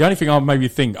he the only thing I maybe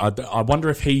think? I wonder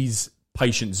if he's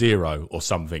patient zero or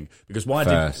something. Because why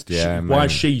maybe.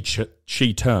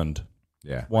 she turned?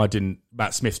 Yeah. Why didn't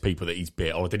Matt Smith's people that he's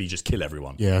bit, or did he just kill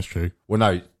everyone? Yeah, that's true. Well,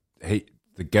 no.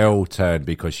 The girl turned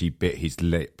because she bit his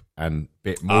lip and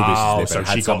bit Morbius' lip so and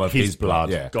had she some got of his blood.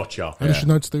 Yeah. Gotcha. How did she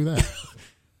know to do that?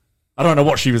 I don't know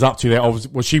what she was up to there.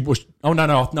 Was she? Oh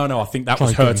no! I think that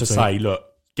was Trying her to to say- say, "Look,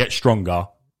 get stronger,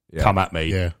 Yeah. come at me."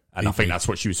 Yeah. And I think that's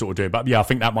what she was sort of doing. But yeah, I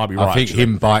think that might be right. I think actually.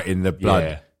 him biting the blood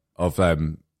Yeah.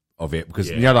 of it because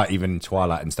Yeah. you know, like even in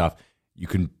Twilight and stuff, you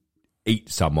can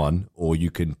eat someone or you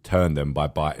can turn them by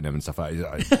biting them and stuff like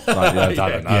that. I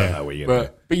don't know what you're gonna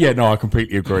do. But yeah, no, I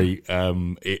completely agree.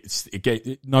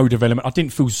 No development. I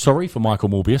didn't feel sorry for Michael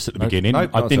Morbius at the beginning. no,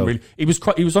 not I didn't at all. really.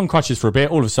 He was on crutches for a bit.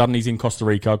 All of a sudden, he's in Costa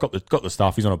Rica. Got the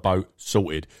stuff. He's on a boat,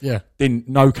 sorted. Yeah. Then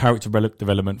no character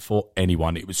development for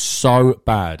anyone. It was so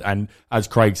bad. And as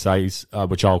Craig says,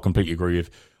 which I'll completely agree with,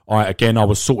 I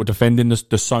was sort of defending the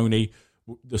Sony.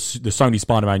 The Sony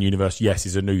Spider-Man universe, yes,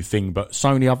 is a new thing, but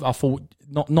Sony, I thought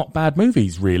not bad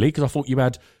movies really, because I thought you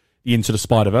had the Into the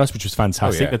Spider-Verse, which was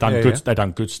fantastic. Oh, yeah. They've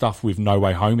done good stuff with No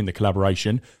Way Home in the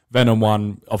collaboration. Venom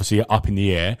 1, obviously up in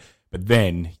the air, but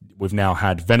then we've now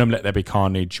had Venom Let There Be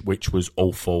Carnage, which was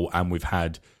awful, and we've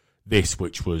had this,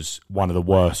 which was one of the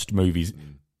worst movies.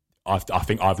 I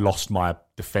think I've lost my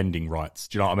defending rights.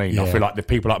 Do you know what I mean? Yeah. I feel like the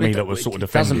people like me that were sort of It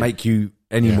defending. doesn't make you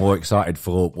any more excited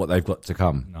for what they've got to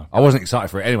come. No. I wasn't excited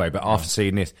for it anyway, but after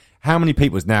seeing this, how many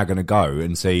people is now going to go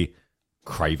and see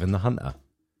Kraven the Hunter?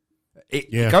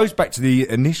 It goes back to the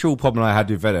initial problem I had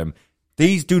with Venom.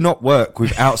 These do not work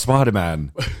without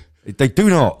Spider-Man. They do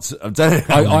not. I'm telling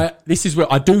you. This is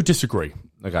where I do disagree.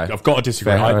 Okay. I've got to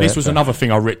disagree. Fair, This was another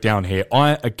thing I wrote down here.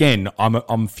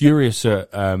 I'm furious at,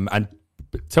 and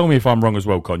tell me if I'm wrong as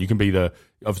well, Con. You can be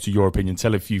obviously your opinion.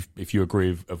 Tell if you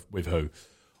agree with who.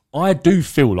 I do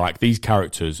feel like these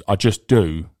characters, I just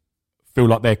do feel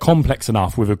like they're complex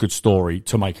enough with a good story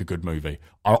to make a good movie.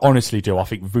 I honestly do. I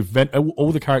think with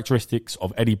all the characteristics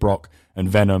of Eddie Brock and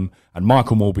Venom and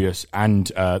Michael Morbius and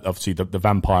obviously the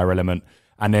vampire element,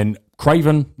 and then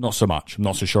Kraven, not so much. I'm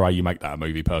not so sure how you make that a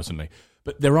movie personally.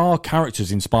 But there are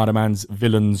characters in Spider-Man's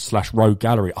villains/rogue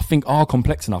gallery I think are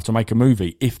complex enough to make a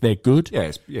movie if they're good.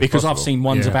 Yeah, because possible. I've seen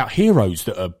ones about heroes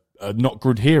that are not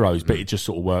good heroes, but it just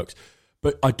sort of works.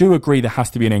 But I do agree there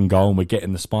has to be an end goal and we're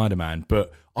getting the Spider-Man.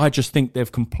 But I just think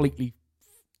they've completely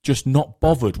just not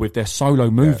bothered with their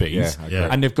solo movies. Yeah.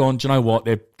 And they've gone, do you know what?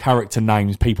 Their character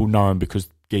names, people know them because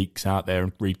geeks out there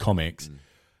and read comics.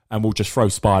 And we'll just throw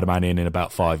Spider-Man in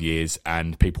about 5 years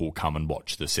and people will come and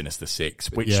watch the Sinister Six,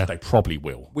 which they probably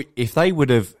will. If they would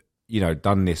have,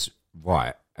 done this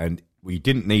right and we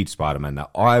didn't need Spider-Man now,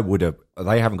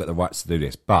 they haven't got the rights to do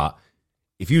this, but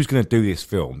if you was going to do this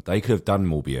film, they could have done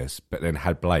Morbius, but then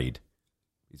had Blade.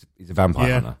 He's a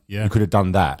vampire hunter. Yeah. You could have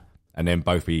done that, and then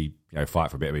both be,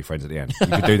 fight for a bit and be friends at the end. You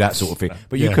could do that sort of thing,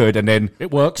 but you could, and then it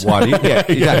works. Why do you? Yeah,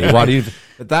 exactly. Why do you?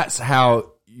 But that's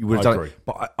how you would have done it.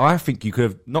 But I think you could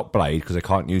have not Blade because they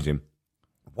can't use him.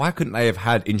 Why couldn't they have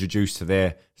had introduced to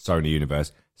their Sony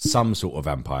universe some sort of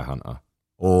vampire hunter?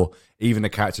 Or even a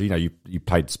character, you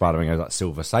played Spider-Man as like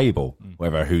Silver Sable,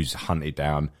 whatever, who's hunted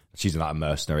down. She's like a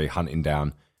mercenary hunting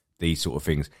down these sort of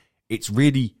things. It's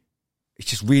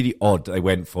just really odd that they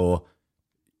went for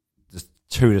just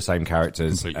two of the same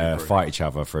characters fight each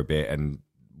other for a bit, and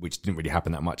which didn't really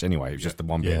happen that much anyway. It was just the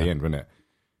one bit at the end, wasn't it?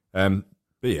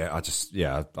 But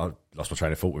I lost my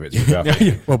train of thought with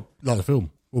it. Well, like the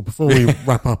film. Well, before we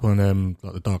wrap up on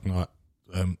like the Dark Knight.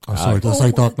 Did I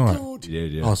say Dark Knight?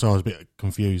 Yeah. Oh, so I was a bit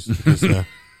confused because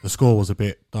the score was a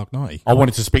bit Dark Knighty. I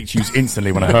wanted to speak to you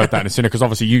instantly when I heard that in the cinema because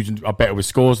obviously you are better with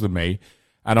scores than me,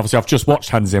 and obviously I've just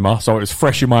watched Hans Zimmer, so it was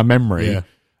fresh in my memory.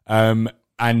 Yeah.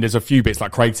 And there's a few bits,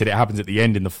 like Craig said, it happens at the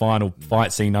end in the final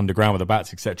fight scene underground with the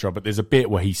bats, etc. But there's a bit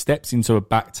where he steps into a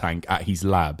bat tank at his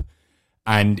lab,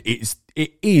 and it's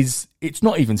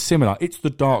not even similar. It's the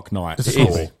Dark Knight. It's a score.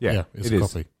 copy. Yeah, it's a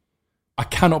copy. I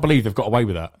cannot believe they've got away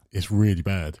with that. It's really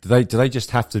bad. Do they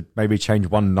just have to maybe change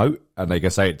one note and they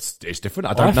can say it's different?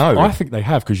 I don't know. I think they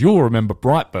have, because you'll remember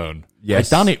Brightburn. Yes.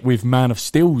 They've done it with Man of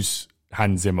Steel's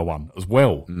Hans Zimmer one as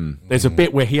well. There's a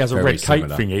bit where he has a Very red cape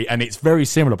similar. thingy, and it's very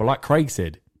similar. But like Craig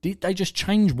said, did they just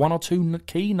change one or two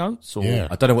key notes? Or Yeah.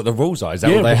 I don't know what the rules are. Is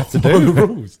that what they have to do? What are the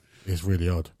rules? It's really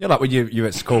odd. Yeah, like when you're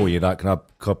at school, you're like,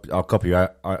 I'll copy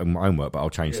your homework, but I'll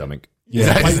change something.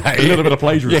 Yeah. Exactly. A little bit of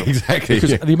plagiarism. Yeah, exactly.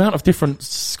 Because Yeah. the amount of different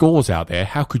scores out there,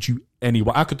 how could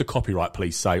the copyright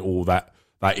police say all that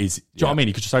is, do you know what I mean?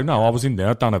 You could just say, no, I was in there,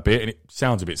 I've done a bit, and it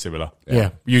sounds a bit similar. Yeah.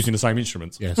 Using the same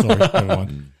instruments. Yeah, sorry, never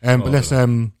mind. But let's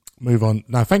move on.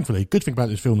 Now, thankfully, good thing about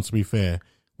this film, to be fair,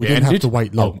 we didn't have to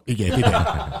wait long. Yeah, it did.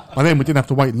 But then we didn't have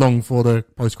to wait long for the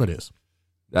post credits.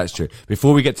 That's true.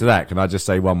 Before we get to that, can I just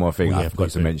say one more thing? Oh, yeah, I forgot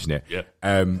to mention it. Yeah.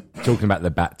 Talking about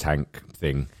the bat tank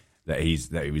thing that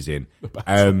he was in.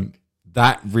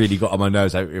 That really got on my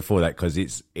nerves before that, because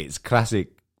it's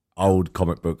classic old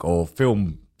comic book or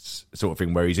film sort of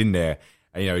thing where he's in there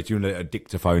and, he's doing a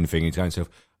dictaphone thing. He's going to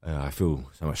himself, I feel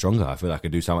so much stronger. I feel like I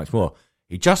can do so much more.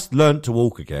 He just learned to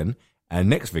walk again. And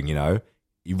next thing you know,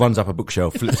 he runs up a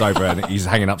bookshelf, flips over, and he's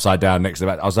hanging upside down next to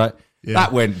the bat. I was like,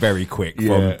 that went very quick.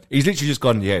 Yeah. He's literally just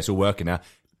gone, it's all working now.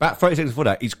 About 30 seconds before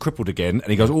that, he's crippled again, and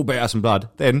he goes, better have some blood.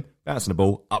 Then, bouncing the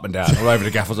ball up and down, all over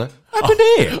the gaff. I was like, what happened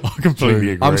here? I completely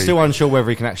agree. I'm still unsure whether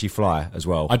he can actually fly as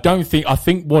well. I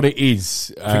think what it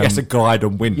is. I think he has to glide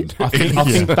on wind. I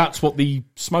think that's what the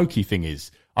smoky thing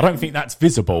is. I don't think that's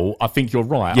visible. I think you're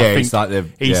right. Yeah, I think it's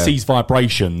like he sees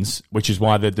vibrations, which is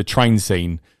why the train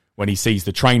scene, when he sees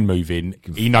the train moving,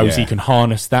 he knows he can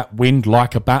harness that wind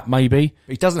like a bat, maybe.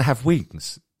 He doesn't have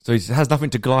wings, so he has nothing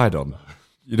to glide on.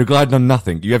 You're gliding on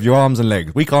nothing. You have your arms and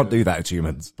legs. We can't do that as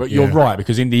humans. But you're right,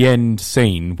 because in the end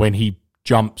scene, when he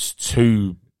jumps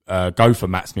to go for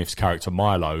Matt Smith's character,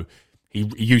 Milo, he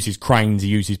uses cranes, he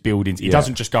uses buildings. He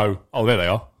doesn't just go, oh, there they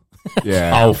are.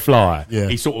 Yeah. I'll fly. Yeah.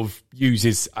 He sort of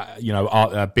uses,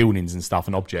 buildings and stuff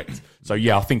and objects. So,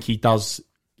 I think he does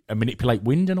manipulate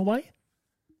wind in a way.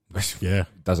 Yeah.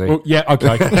 Does he? Well, yeah,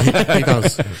 okay. He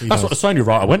does. That's what the Sony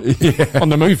writer went on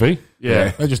the movie. Yeah.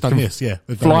 They've just done this, yeah.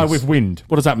 They've done Fly this. with wind.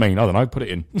 What does that mean? I don't know. Put it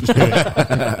in. Just do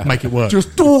it. Make it work.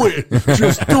 Just do it.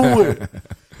 Just do it.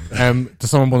 Does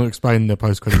someone want to explain the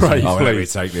post-credits? Great. Oh, let me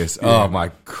Please. take this. Oh my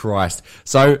Christ!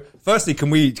 So, firstly, can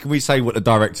we say what the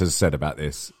directors said about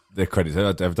this? The credits.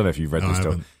 I don't know if you've read No, this I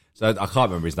stuff. haven't. So I can't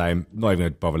remember his name. Not even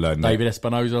going to bother learning. David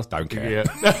Espinosa. Don't care. Yeah.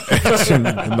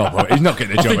 He's not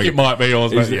getting a job I think again. it might be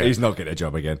yours, He's, but yeah. he's not getting a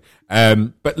job again.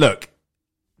 But look,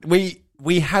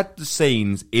 we had the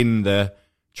scenes in the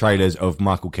trailers of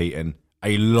Michael Keaton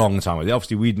a long time ago.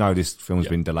 Obviously, we know this film's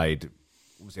been delayed.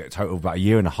 Was it a total of about a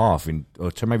year and a half,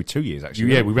 or maybe 2 years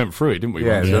actually? Yeah, we went through it, didn't we?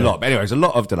 Yeah, there's a lot. But anyway, there's a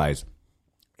lot of delays.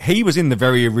 He was in the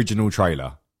very original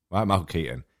trailer, right, Michael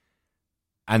Keaton.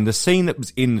 And the scene that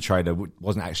was in the trailer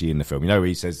wasn't actually in the film.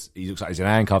 He says, he looks like he's in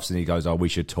handcuffs and he goes, we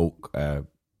should talk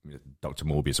Dr.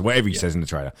 Morbius or whatever he says in the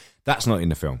trailer. That's not in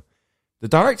the film. The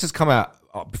director's come out,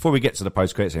 before we get to the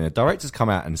post-credits scene, the director's come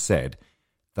out and said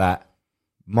that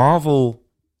Marvel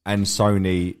and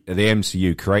Sony, the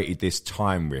MCU, created this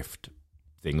time rift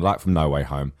thing, like from No Way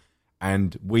Home,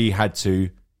 and we had to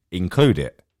include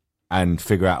it and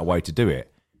figure out a way to do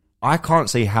it. I can't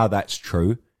see how that's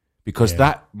true, because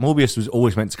that Morbius was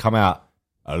always meant to come out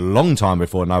a long time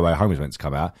before No Way Home was meant to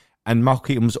come out, and Michael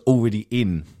Keaton was already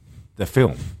in the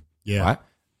film. Yeah. Right?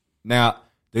 Now,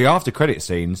 the after credit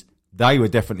scenes, they were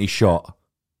definitely shot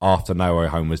after No Way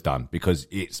Home was done, because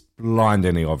it's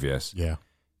blindingly obvious. Yeah.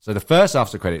 So the first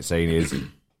after credit scene is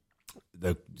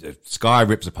the sky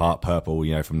rips apart purple,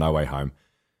 from No Way Home.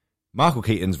 Michael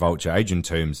Keaton's Vulture, Adrian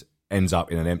Toomes, ends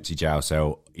up in an empty jail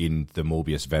cell in the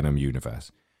Morbius Venom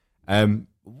universe.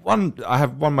 I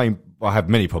have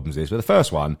many problems with this, but the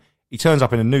first one, he turns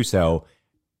up in a new cell,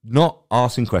 not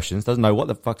asking questions, doesn't know what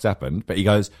the fuck's happened, but he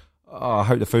goes, I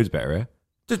hope the food's better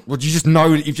here. Would you just know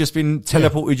that you've just been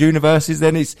teleported universes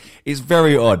then? It's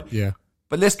very odd. Yeah.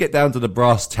 But let's get down to the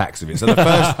brass tacks of it. So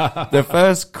the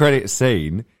first credit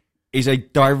scene is a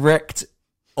direct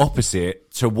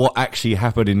opposite to what actually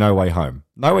happened in No Way Home.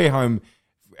 No Way Home,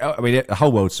 the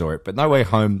whole world saw it, but No Way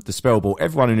Home, the spell brought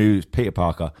everyone who knew Peter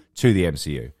Parker to the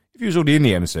MCU. If he was already in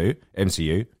the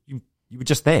MCU, you were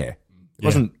just there. It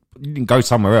wasn't, you didn't go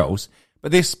somewhere else.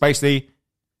 But this basically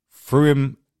threw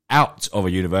him out of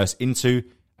a universe into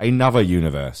another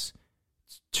universe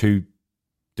to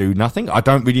do nothing. I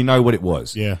don't really know what it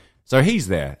was. Yeah. So he's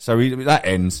there. So that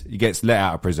ends. He gets let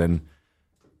out of prison.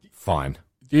 Fine.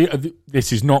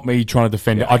 This is not me trying to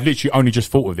defend it. I've literally only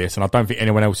just thought of this, and I don't think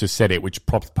anyone else has said it, which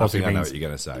I possibly know means what you're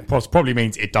going to say. probably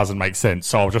means it doesn't make sense.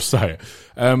 So I'll just say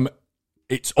it.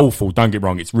 It's awful. Don't get me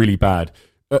wrong. It's really bad.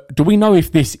 Do we know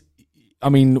if this? I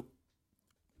mean,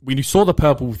 we saw the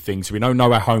purple thing, so we know No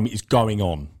Way Home is going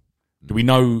on. Do we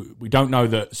know? We don't know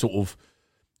that sort of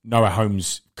No Way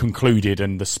Home's concluded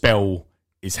and the spell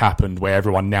is happened where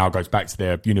everyone now goes back to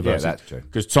their universe. Yeah, that's true.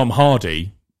 Because Tom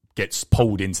Hardy gets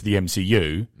pulled into the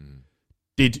MCU.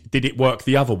 Did it work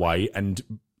the other way? And,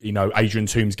 Adrian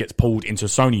Toomes gets pulled into a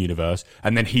Sony universe,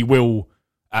 and then he will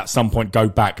at some point go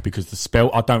back because the spell,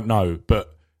 I don't know,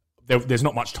 but there's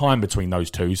not much time between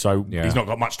those two, so he's not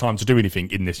got much time to do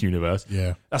anything in this universe.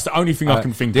 Yeah. That's the only thing I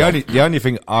can think of. The only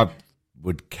thing I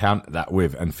would count that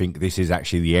with and think this is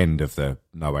actually the end of the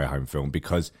No Way Home film,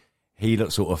 because he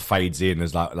sort of fades in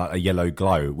as like a yellow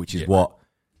glow, which is what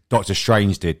Doctor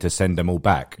Strange did to send them all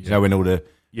back. You know, when all the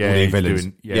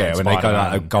villains, when they go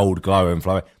like a gold glow and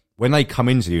fly. When they come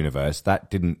into the universe,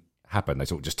 that didn't happen. They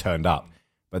sort of just turned up.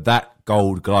 But that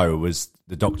gold glow was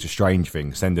the Doctor Strange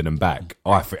thing, sending them back.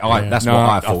 That's what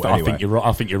I thought. Anyway.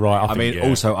 I think you're right. I mean,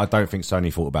 also, I don't think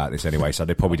Sony thought about this anyway, so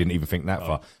they probably didn't even think that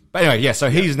far. But anyway, so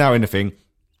he's now in the thing.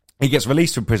 He gets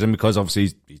released from prison because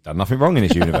obviously he's done nothing wrong in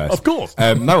this universe. Of course.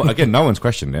 No one's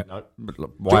questioning it. No.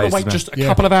 Why wait just a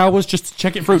couple of hours just to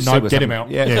check it through? No, get him out.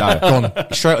 Gone.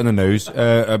 Straight on the news.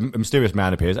 A mysterious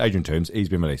man appears, Adrian Toomes. He's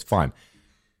been released. Fine.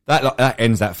 That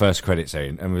ends that first credit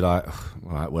scene, and we're like,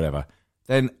 all right, whatever.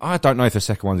 Then I don't know if the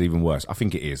second one's even worse. I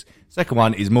think it is. Second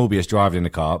one is Morbius driving in the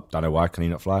car. Don't know why. Can he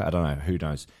not fly? I don't know. Who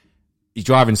knows? He's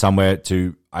driving somewhere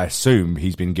to, I assume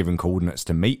he's been given coordinates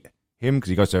to meet him because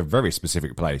he goes to a very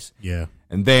specific place. Yeah.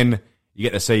 And then you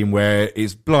get the scene where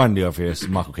it's blindly obvious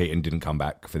Michael Keaton didn't come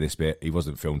back for this bit. He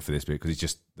wasn't filmed for this bit because it's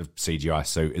just the CGI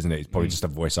suit, isn't it? It's probably just a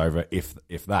voiceover,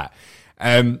 if that.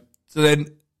 So then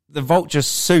the Vulture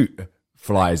suit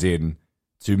flies in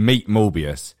to meet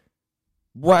Morbius.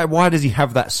 Why does he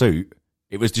have that suit?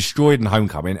 It was destroyed in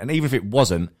Homecoming, and even if it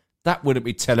wasn't, that wouldn't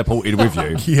be teleported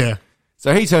with you. Yeah.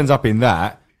 So he turns up in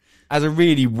that, has a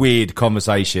really weird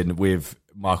conversation with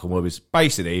Michael Morbius.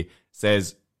 Basically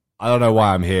says, I don't know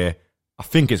why I'm here.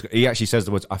 He actually says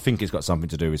the words, I think it's got something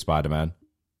to do with Spider-Man.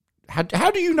 How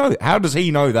do you know that? How does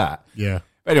he know that? Yeah.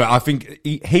 Anyway, I think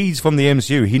he's from the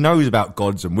MCU. He knows about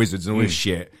gods and wizards and all this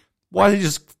shit. Why does he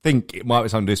just think it might be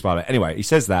something to do with Spider-Man? Anyway, he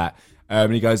says that,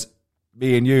 and he goes,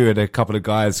 me and you and a couple of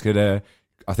guys could,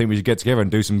 I think we should get together and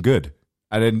do some good.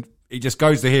 And then he just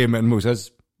goes to him and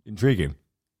says, intriguing.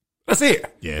 That's it.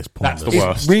 Yeah, it's pointless. That's the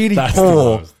worst. It's really That's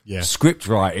poor Yeah. script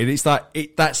writing. It's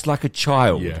like that's like a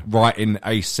child writing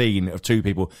a scene of two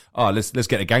people. Oh, let's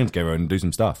get a gang together and do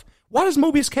some stuff. Why does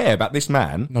Morbius care about this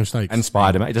man? No stakes. And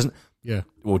Spider-Man. He doesn't. Yeah.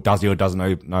 Or does he or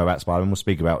doesn't know about Spider-Man? We'll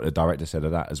speak about what the director said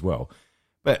of that as well.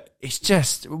 But it's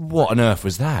just, what on earth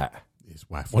was that? It's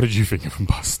waffle. What did you think of him?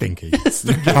 Stinky.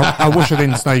 I wish I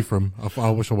didn't stay for him. I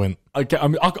wish I went.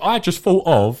 I just thought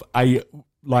of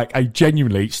a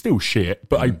genuinely still shit,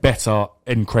 but a better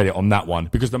end credit on that one,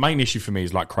 because the main issue for me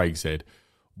is, like Craig said,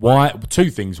 two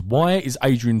things. Why is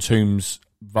Adrian Toomes,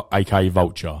 aka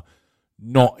Vulture,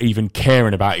 not even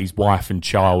caring about his wife and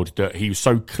child that he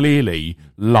so clearly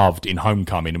loved in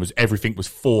Homecoming, and everything was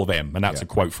for them, and that's a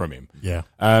quote from him. Yeah.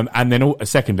 And then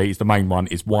secondly, is the main one,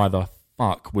 is why the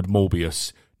fuck would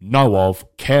Morbius know of,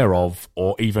 care of,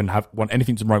 or even want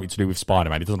anything remotely to do with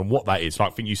Spider-Man? He doesn't know what that is.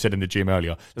 Like I think you said in the gym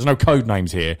earlier, there's no code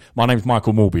names here. My name's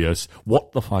Michael Morbius.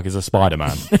 What the fuck is a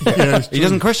Spider-Man? He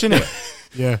doesn't question it.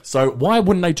 Yeah. So why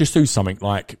wouldn't they just do something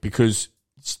like, because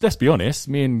let's be honest,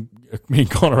 me and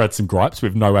Connor had some gripes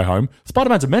with No Way Home.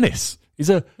 Spider-Man's a menace.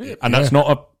 That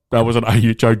wasn't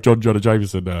a John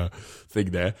Jameson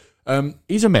thing there.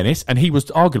 He's a menace, and he was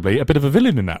arguably a bit of a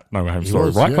villain in that No Way Home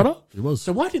story, right, Connor? He was.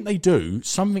 So why didn't they do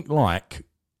something like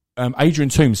Adrian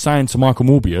Toomes saying to Michael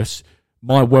Morbius,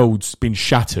 my world's been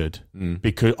shattered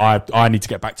because I need to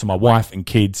get back to my wife and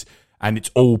kids, and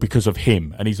it's all because of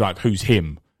him. And he's like, who's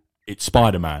him? It's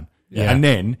Spider-Man. Yeah. And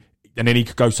then he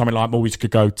could go something like, Morbius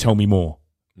could go, tell me more.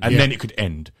 And then it could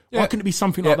end. Why couldn't it be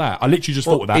something like that? I literally just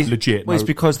thought of that, legit. Well, it's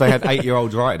because they had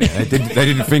 8-year-olds writing it. They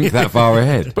didn't think that far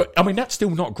ahead. But, I mean, that's still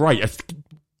not great.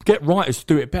 Get writers to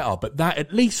do it better, but that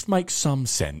at least makes some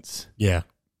sense. Yeah.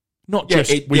 Not just,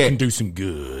 we can do some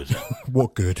good.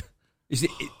 What good?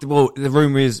 The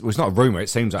rumour is, well, it's not a rumour, it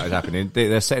seems like it's happening.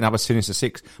 They're setting up a Sinister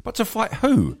Six. But to fight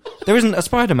who? There isn't a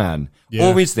Spider-Man.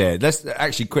 Or is there? Let's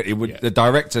actually quickly, the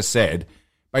director said,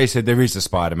 they said there is a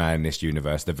Spider-Man in this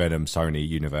universe, the Venom Sony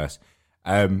universe.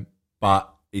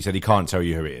 But he said he can't tell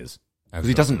you who it is. Because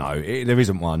he doesn't know. There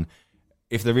isn't one.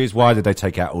 If there is, why did they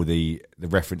take out all the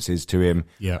references to him?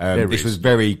 Yeah, this was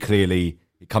very clearly,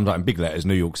 it comes out in big letters,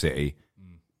 New York City.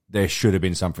 There should have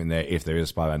been something there if there is a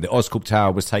Spider-Man. The Oscorp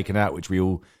Tower was taken out, which we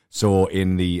all saw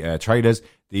in the trailers.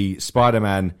 The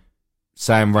Spider-Man,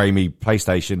 Sam Raimi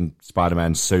PlayStation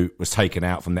Spider-Man suit was taken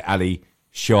out from the alley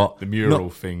shot. The mural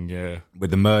thing, yeah. With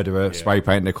the murderer spray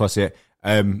painted across it.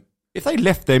 If they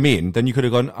left them in, then you could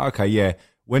have gone, okay, yeah,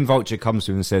 when Vulture comes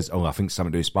to him and says, "Oh, I think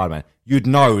something to do with Spider-Man," you'd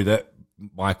know that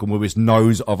Michael Morbius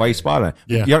knows of a Spider-Man.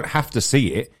 Yeah. You don't have to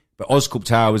see it, but Oscorp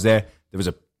Tower was there. There was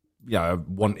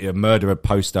a murderer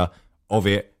poster of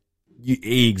it.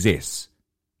 He exists.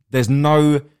 There's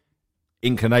no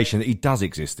inclination that he does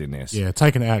exist in this. Yeah,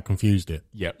 taking it out confused it.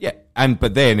 Yeah. Yeah.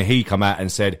 But then he come out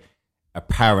and said,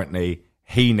 apparently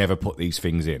he never put these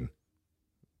things in.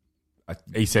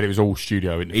 He said it was all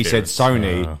studio He said interference.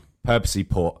 Sony purposely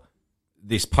put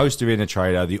this poster in the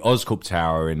trailer, the Oscorp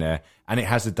Tower in there, and it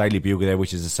has the Daily Bugle there,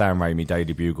 which is a Sam Raimi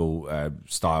Daily Bugle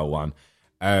style one.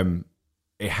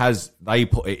 They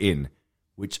put it in,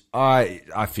 which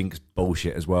I think is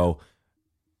bullshit as well.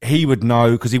 He would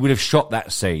know because he would have shot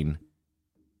that scene.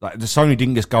 Like the Sony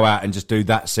didn't just go out and just do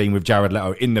that scene with Jared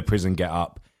Leto in the prison get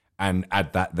up and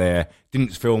add that there.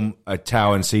 Didn't film a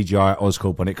tower and CGI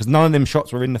Oscorp on it because none of them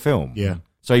shots were in the film. Yeah.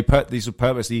 So these were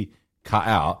purposely cut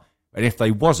out. And if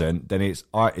they wasn't, then it's,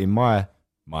 in my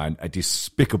mind, a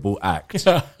despicable act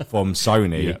from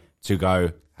Sony to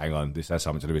go, hang on, this has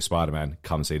something to do with Spider-Man,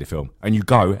 come see the film. And you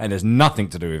go, and there's nothing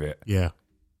to do with it. Yeah.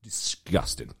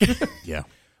 Disgusting. Yeah.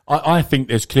 I think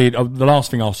there's clear. The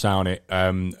last thing I'll say on it,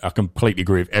 I completely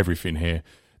agree with everything here.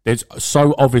 There's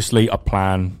so obviously a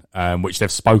plan, which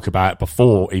they've spoke about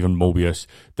before even Morbius,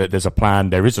 that there's a plan.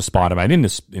 There is a Spider-Man in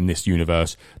this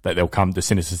universe that the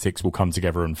Sinister Six will come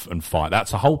together and fight.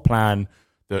 That's a whole plan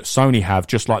that Sony have,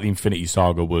 just like the Infinity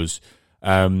Saga was.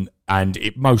 And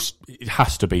it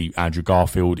has to be Andrew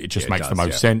Garfield. It just makes the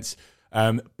most sense.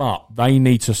 But they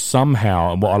need to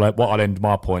somehow, and what I'll end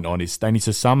my point on is they need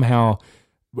to somehow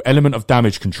element of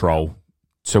damage control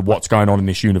to what's going on in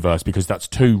this universe, because that's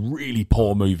two really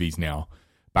poor movies now,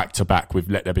 back to back with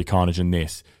Let There Be Carnage and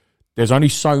this. There's only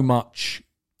so much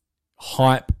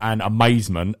hype and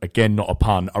amazement, again, not a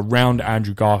pun, around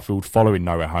Andrew Garfield following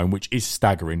No Way Home, which is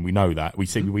staggering. We know that. We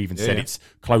even said it's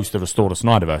close to Restore the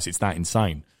Snyderverse. It's that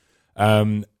insane.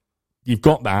 You've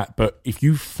got that, but if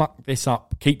you fuck this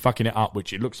up, keep fucking it up,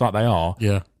 which it looks like they are,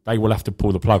 they will have to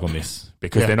pull the plug on this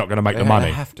because they're not going to make the money.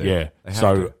 They have to. Yeah. They have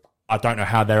to. I don't know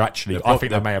how they're actually. I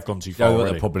think they may have gone too far. You know what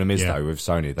already. the problem is though with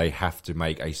Sony? They have to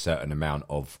make a certain amount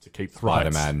of To keep the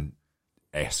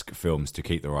Spider-Man-esque films to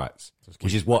keep the rights,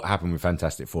 which is what happened with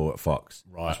Fantastic Four at Fox.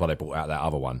 Right. That's why they brought out that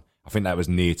other one. I think that was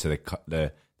near to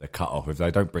the cut off. If they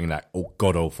don't bring that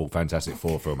god awful Fantastic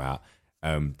Four film out,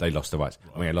 they lost the rights.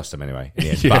 I mean, they lost them anyway. In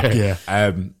the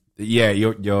end.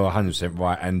 You're 100%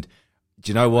 right. And do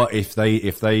you know what? If they,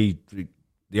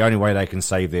 the only way they can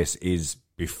save this is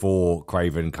before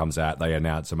Craven comes out, they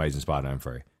announce Amazing Spider-Man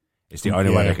 3. It's the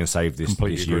only way they can save this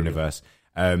universe.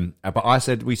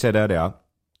 But we said earlier,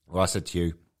 I said to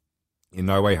you, in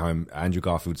No Way Home, Andrew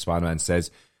Garfield Spider-Man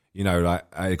says, it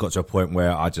got to a point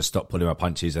where I just stopped pulling my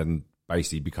punches and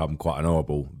basically become quite an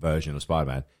horrible version of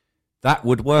Spider-Man. That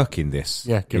would work in this,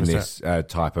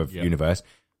 type of universe.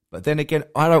 But then again,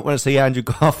 I don't want to see Andrew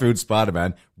Garfield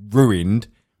Spider-Man ruined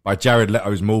by Jared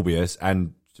Leto's Morbius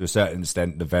and, to a certain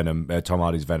extent, the Venom, Tom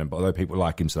Hardy's Venom, but although people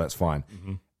like him, so that's fine.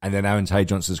 Mm-hmm. And then Aaron Taylor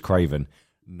Johnson's Craven,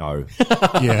 no.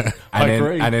 I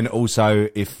agree. And then also,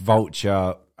 if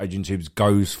Vulture, Agent Tubes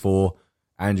goes for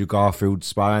Andrew Garfield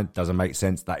Spider-Man, doesn't make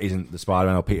sense. That isn't the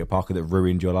Spider-Man or Peter Parker that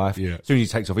ruined your life. Yeah. As soon as he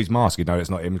takes off his mask, you know it's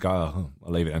not him. Go,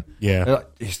 I'll leave it then. Yeah.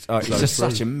 It's just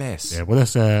such a mess. Yeah, well,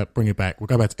 let's bring it back. We'll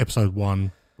go back to episode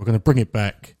 1. We're going to bring it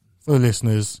back for the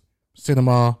listeners.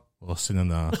 Cinema or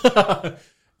cinema?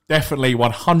 Definitely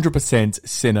 100%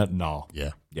 cinema.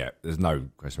 Yeah. Yeah, there's no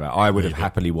question about it. I would have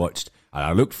happily watched, and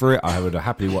I looked for it, I would have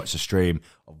happily watched a stream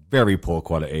of very poor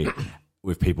quality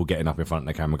with people getting up in front of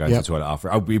the camera going to the toilet after.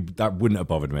 That wouldn't have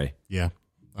bothered me. Yeah.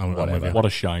 Whatever. What a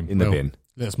shame. In the bin.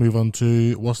 Let's move on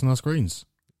to what's on our screens.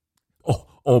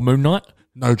 Or Moon Knight.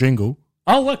 No jingle.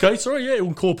 Oh, okay. Sorry, it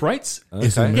incorporates.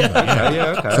 It's in Moon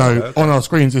Knight, Okay. So on our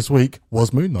screens this week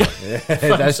was Moon Knight.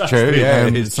 That's true. Yeah,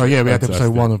 we had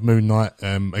episode 1 of Moon Knight.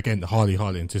 Again, highly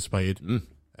anticipated.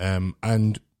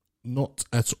 And not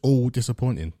at all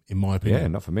disappointing, in my opinion. Yeah,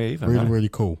 not for me either. Really, really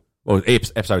cool. Well,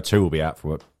 episode 2 will be out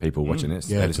for people watching this.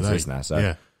 Yeah, listen to this now. So.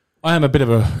 Yeah. I am a bit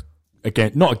of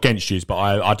not against you, but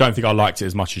I don't think I liked it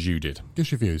as much as you did. Give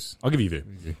us your views. I'll give you a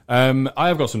view. I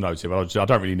have got some notes here, but I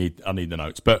don't really need the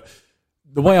notes. But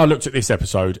the way I looked at this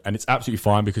episode, and it's absolutely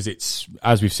fine because it's,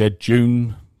 as we've said,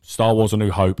 June, Star Wars: A New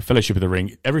Hope, Fellowship of the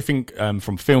Ring, everything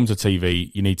from film to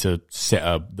TV, you need to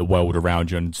set the world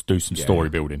around you and do some story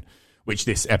building, which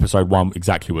this episode 1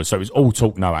 exactly was. So it was all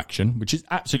talk, no action, which is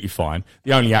absolutely fine.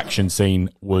 The only action scene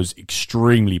was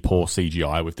extremely poor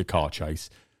CGI with the car chase.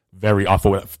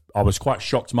 I was quite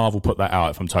shocked Marvel put that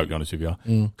out, if I'm totally honest with you.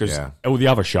 Because all the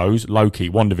other shows, Loki,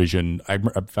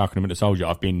 WandaVision, Falcon and Winter Soldier,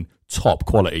 have been top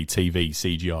quality TV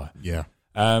CGI. Yeah.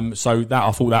 So that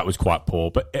I thought that was quite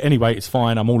poor. But anyway, it's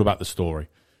fine. I'm all about the story.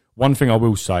 One thing I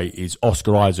will say is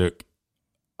Oscar Isaac,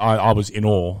 I was in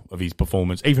awe of his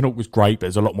performance. Even though it was great, but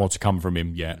there's a lot more to come from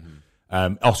him yet.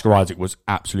 Oscar Isaac was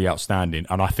absolutely outstanding.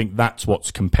 And I think that's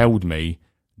what's compelled me,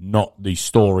 not the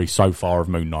story so far of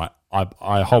Moon Knight.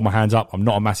 I hold my hands up. I'm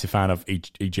not a massive fan of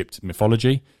Egypt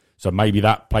mythology. So maybe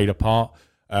that played a part.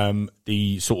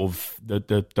 The sort of the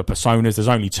personas, there's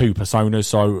only 2 personas.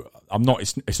 So I'm not,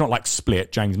 it's not like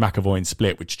Split, James McAvoy in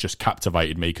Split, which just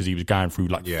captivated me because he was going through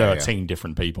like 13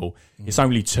 different people. It's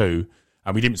only 2.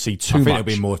 And we didn't see too much. I think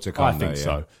there'll be more to come. I think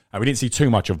so. And we didn't see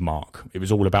too much of Mark. It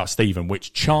was all about Stephen,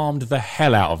 which charmed the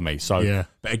hell out of me. So,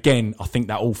 but again, I think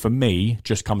that all for me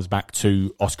just comes back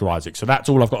to Oscar Isaac. So that's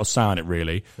all I've got to say on it,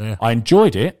 really. Yeah. I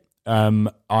enjoyed it.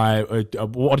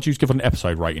 What did you give it an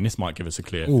episode rating? This might give us a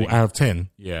clear thing. Out of 10?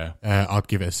 Yeah. I'd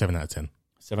give it a 7 out of 10.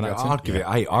 7 out of 10? I'd give it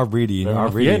 8. I really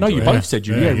yeah, no, you both said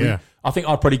you. Yeah. I think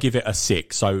I'd probably give it a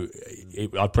 6. So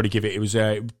I'd probably give it, it was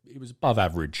above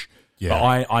average. Yeah.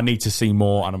 But I need to see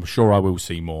more, and I'm sure I will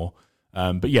see more.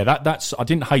 But yeah, that's I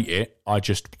didn't hate it. I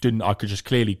could just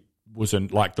clearly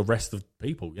wasn't like the rest of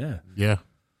people. Yeah. Yeah.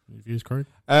 Views, Craig?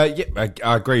 Yeah,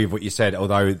 I agree with what you said.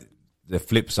 Although the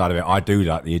flip side of it, I do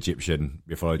like the Egyptian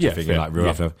mythology thing. Like real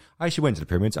life. I actually went to the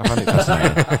pyramids. I found it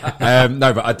fascinating.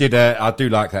 No, but I do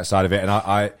like that side of it,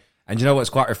 and you know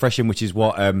what's quite refreshing, which is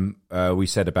what we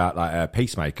said about like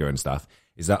Peacemaker and stuff,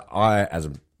 is that I, as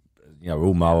a we're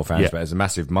all Marvel fans, but as a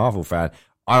massive Marvel fan,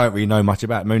 I don't really know much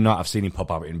about Moon Knight. I've seen him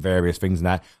pop up in various things and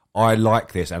that. I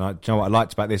like this, and do you know what I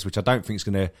liked about this, which I don't think is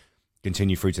going to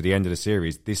continue through to the end of the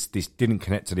series. This didn't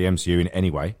connect to the MCU in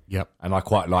any way. Yep. And I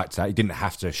quite liked that. He didn't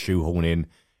have to shoehorn in,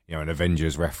 an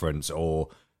Avengers reference or,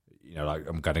 like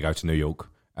I'm going to go to New York.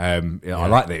 I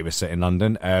like that it was set in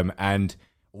London. And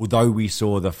although we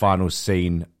saw the final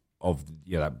scene of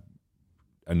that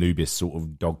Anubis sort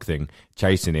of dog thing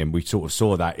chasing him, we sort of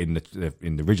saw that in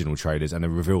the original trailers, and the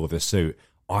reveal of the suit.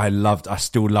 I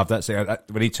still love that scene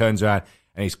when he turns around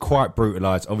and he's quite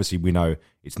brutalized. Obviously, we know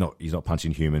he's not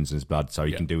punching humans in his blood, so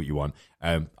you can do what you want.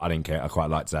 I didn't care. I quite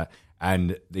liked that.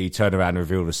 And the turnaround and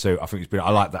reveal of the suit, I think it's brilliant.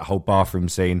 I like that whole bathroom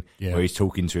scene where he's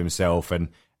talking to himself and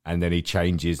then he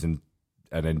changes and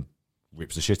then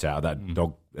rips the shit out of that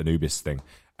dog Anubis thing.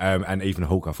 And even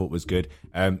Hulk, I thought was good.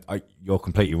 You're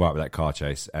completely right with that car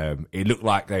chase. It looked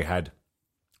like they had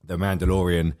the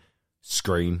Mandalorian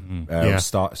screen,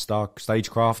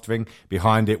 stagecraft thing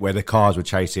behind it, where the cars were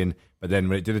chasing. But then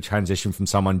when it did a transition from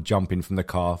someone jumping from the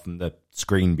car from the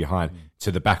screen behind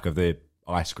to the back of the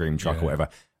ice cream truck or whatever,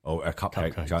 or a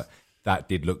cupcake truck, that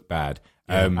did look bad.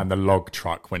 And the log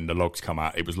truck, when the logs come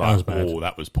out, it was like,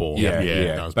 that was poor.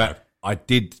 Yeah. That was bad.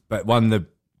 But one of the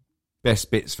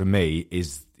best bits for me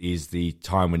is the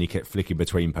time when he kept flicking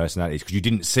between personalities, because you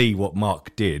didn't see what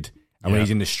Mark did, and when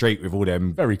he's in the street with all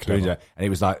them very clever, and it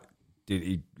was like, did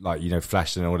he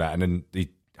flashed and all that, and then he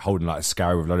holding like a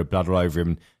scale with a load of blood all over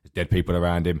him, dead people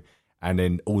around him, and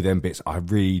then all them bits. I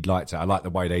really liked it. I liked the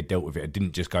way they dealt with it. It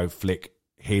didn't just go flick.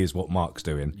 Here's what Mark's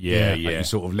doing. Yeah. You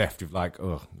sort of left with like,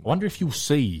 oh. I wonder if you'll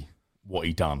see what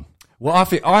he done. Well, I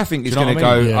think it's going to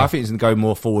go. Yeah. I think it's going to go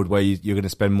more forward, where you're going to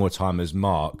spend more time as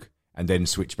Mark, and then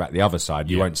switch back the other side.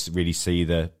 You won't really see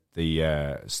the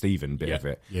Stephen bit of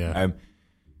it. Yeah.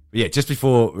 Just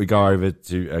before we go over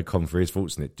to Con for his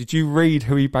thoughts on it, did you read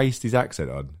who he based his accent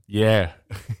on? Yeah.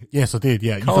 Yes, I did.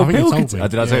 Yeah, Carl Pilkington.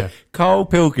 Did I say Carl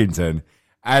Pilkington?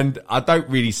 And I don't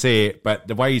really see it, but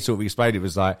the way he sort of explained it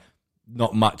was like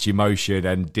not much emotion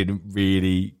and didn't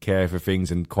really care for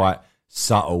things and quite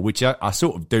subtle, which I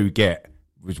sort of do get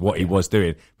was what he was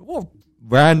doing. But what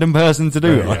random person to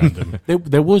do it.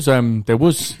 There was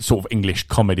sort of English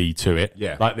comedy to it.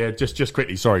 Yeah. Like there just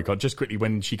quickly, sorry, God, just quickly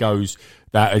when she goes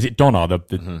that is it Donna,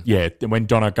 when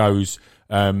Donna goes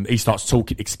he starts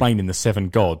explaining the 7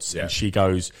 gods and he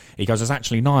goes, there's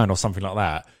actually 9 or something like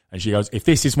that. And she goes, if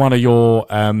this is one of your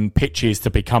pitches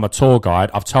to become a tour guide,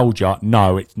 I've told you,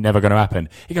 no, it's never going to happen.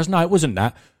 He goes, no, it wasn't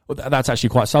that. Well, that's actually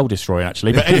quite soul destroying,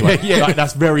 actually. But anyway, like,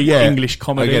 that's very English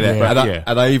comedy. I get it.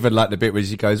 And I even like the bit where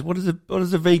she goes, "What does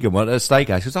a vegan want at a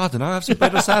steakhouse?" She goes, "I don't know, have some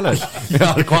better salad."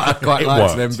 I quite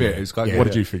liked them bit. It was quite good. What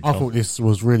did you think, Tom? I thought this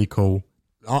was really cool.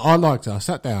 I liked it. I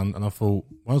sat down and I thought,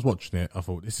 when I was watching it, I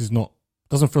thought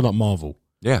doesn't feel like Marvel.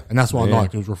 Yeah, and that's what I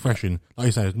liked. It was refreshing. Like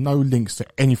you said, there's no links to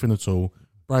anything at all.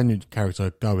 Brand new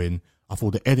character going. I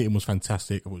thought the editing was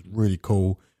fantastic. It was really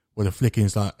cool. Where the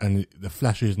flickings and the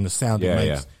flashes and the sound it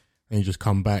makes. And you just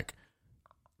come back.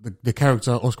 The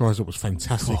character Oscar Isaac was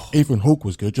fantastic. Even Hulk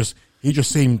was good. He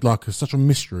just seemed like such a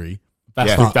mystery.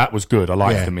 That was good. I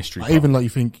liked the mystery. Even like you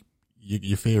think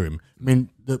you fear him. I mean,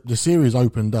 the series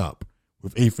opened up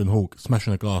with Ethan Hawke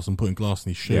smashing a glass and putting glass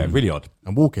in his shoe. Yeah, really odd.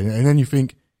 And walking, and then you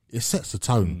think it sets the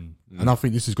tone. And I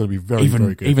think this is going to be very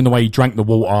good. Even the way he drank the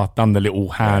water, done the little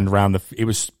hand around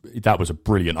that was a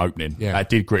brilliant opening. Yeah. That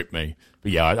did grip me.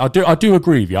 But yeah, I do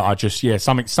agree with you. I just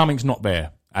something's not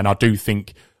there, and I do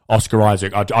think Oscar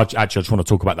Isaac. I just want to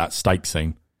talk about that steak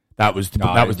scene. That was the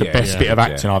best bit of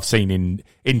acting I've seen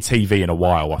in TV in a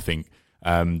while. I think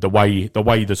the way the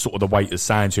waiter's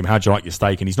saying to him, "How'd you like your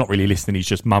steak?" and he's not really listening. He's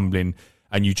just mumbling,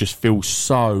 and you just feel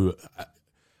so.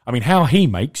 I mean, how he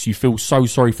makes you feel so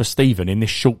sorry for Stephen in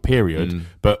this short period,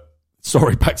 but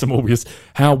sorry, back to Morbius,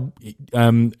 how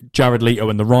Jared Leto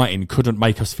and the writing couldn't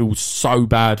make us feel so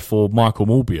bad for Michael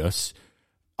Morbius.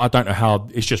 I don't know how.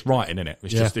 It's just writing, isn't it?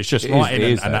 It's just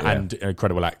writing and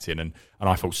incredible acting, and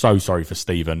I felt so sorry for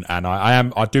Stephen, and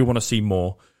I do want to see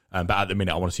more, but at the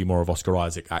minute I want to see more of Oscar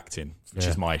Isaac acting, which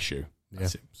is my issue.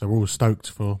 That's it. So we're all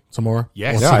stoked for tomorrow.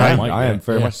 Yes, I am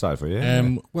very much excited for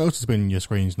you. What else has been in your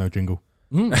screens? No jingle.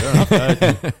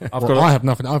 I have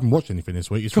nothing. I haven't watched anything this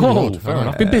week. It's really odd. Fair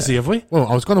enough. Been busy, have we? Well,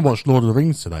 I was going to watch Lord of the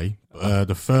Rings today,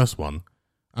 the first one,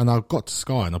 and I got to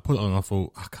Sky and I put it on and I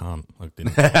thought, I can't. I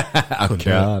didn't. I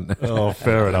can't. Oh,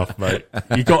 fair enough, mate.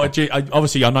 You got to,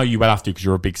 obviously, I know you will have to because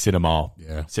you're a big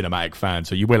cinematic fan,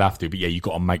 so you will have to, but yeah, you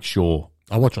got to make sure.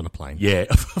 I watch on the plane. Yeah,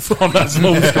 on that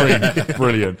small screen.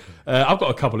 Brilliant. I've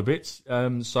got a couple of bits.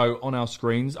 So on our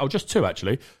screens, just two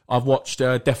actually. I've watched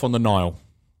Death on the Nile.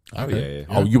 Oh, yeah.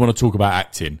 Oh, you want to talk about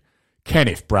acting?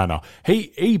 Kenneth Branagh.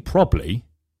 He probably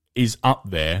is up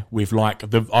there with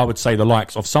I would say the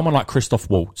likes of someone like Christoph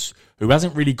Waltz, who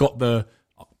hasn't really got the.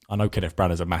 I know Kenneth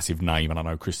Branagh's a massive name, and I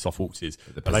know Christoph Waltz is,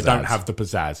 but they don't have the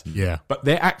pizzazz. Yeah, but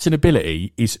their acting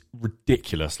ability is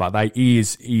ridiculous. He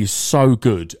is so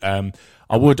good.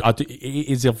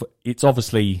 It's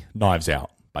obviously Knives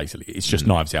Out. Basically, it's just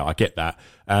Knives Out. I get that,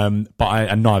 and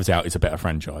Knives Out is a better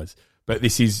franchise. But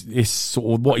this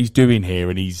sort of what he's doing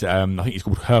here, and he's I think he's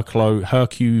called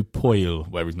Hercule Poirot,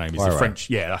 whatever his name is. The French,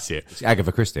 yeah, that's it. It's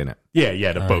Agatha Christie, isn't it?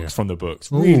 Yeah, the books from the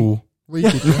books. Ooh. I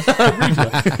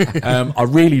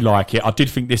really like it. I did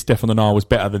think this Death on the Nile was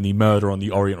better than the Murder on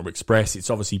the Oriental Express. It's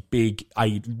obviously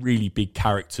really big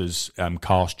characters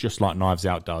cast, just like Knives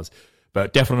Out does.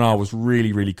 But Death on the Nile was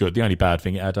really, really good. The only bad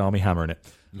thing, it had Armie Hammer in it.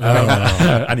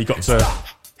 And he got to...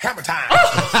 Hammer time!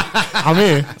 I'm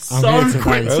here.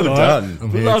 Quick tonight.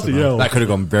 Bloody hell. That could have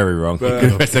gone very wrong.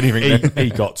 He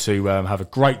got to have a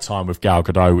great time with Gal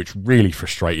Gadot, which really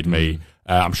frustrated me.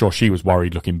 I'm sure she was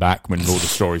worried looking back when all the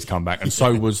stories come back. And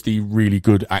so was the really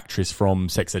good actress from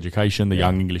Sex Education, the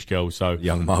young English girl. So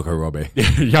young Margot Robbie.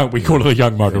 We call her the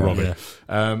young Margot Robbie.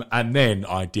 Yeah. And then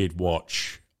I did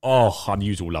watch... I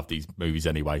usually love these movies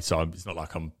anyway, so it's not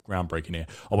like I'm groundbreaking here.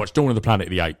 I watched Dawn of the Planet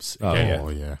of the Apes.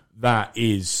 Yeah. That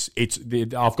is,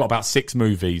 I've got about 6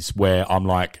 movies where I'm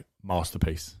like,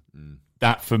 masterpiece.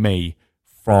 That for me,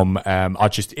 from, it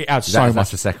adds so much.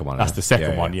 That's the second one. That's the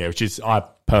second one, which is, I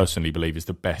personally believe is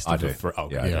the best of the three. Oh,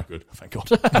 yeah. Good. Thank God.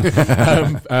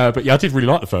 But yeah, I did really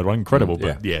like the third one. Incredible.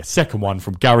 But yeah, second one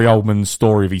from Gary Oldman's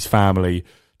story of his family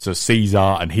to Caesar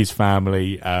and his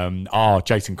family,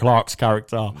 Jason Clarke's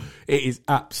character. It is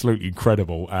absolutely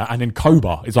incredible. And then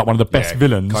Cobra is like one of the best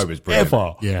villains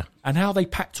ever. Yeah. And how they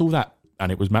packed all that,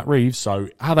 and it was Matt Reeves, so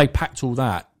how they packed all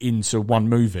that into one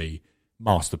movie,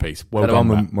 masterpiece. Well the done, one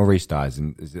Matt. with Maurice dies,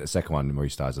 and is it the second one,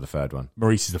 Maurice dies, or the third one?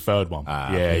 Maurice is the third one.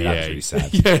 That's really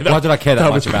sad. Why did I care that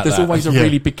much about There's that? always a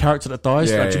really big character that dies.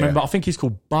 Yeah, Do you remember? I think he's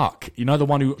called Buck. You know, the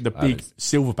one the big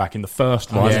silverback in the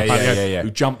first one,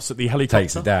 who jumps at the helicopter.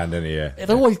 Takes it down, doesn't he? Yeah.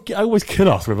 They always kill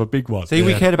us with a big one. See,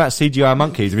 we cared about CGI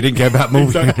monkeys. We didn't care about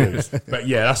movies. But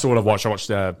yeah, that's all I've watched. I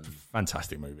watched a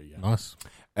fantastic movie. Yeah. Nice.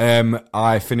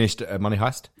 I finished Money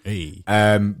Heist. Hey.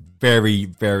 Very,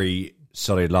 very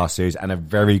solid last series and a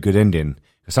very good ending.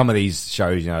 Some of these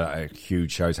shows,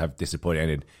 huge shows have disappointing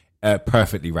ending.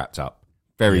 Perfectly wrapped up.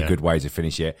 Very good way to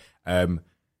finish it. I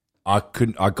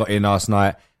got in last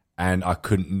night and I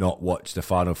couldn't not watch the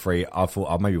final 3. I thought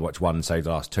I'll maybe watch one and save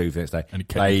the last 2 for next day. And it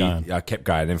kept going. I kept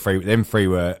going. Them three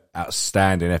were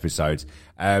outstanding episodes.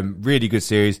 Really good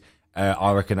series.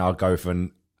 I reckon I'll go for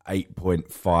an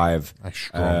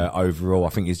 8.5 overall. I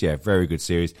think it's very good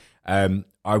series.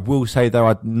 I will say though,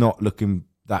 I'm not looking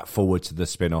that forward to the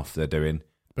spin-off they're doing.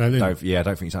 I don't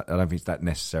think it's that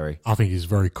necessary. I think he's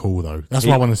very cool though. That's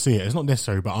why I want to see it. It's not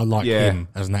necessary, but I like him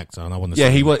as an actor, and I want to. Yeah,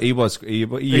 see him.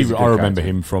 I remember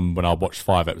him from when I watched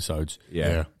 5 episodes.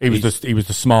 Yeah. He was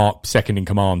the smart second in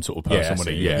command sort of person.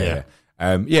 Wasn't he? Yeah,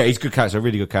 he's a good character, a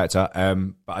really good character.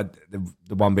 But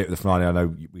the one bit of the finale, I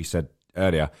know we said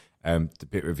earlier, The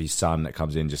bit with his son that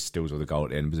comes in just steals all the gold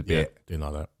at the end was a bit. Didn't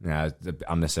like that. Yeah, it's a bit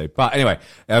unnecessary. But anyway,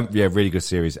 really good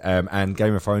series. And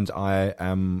Game of Thrones, I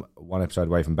am one episode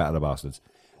away from Battle of the Bastards.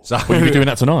 So Will you be doing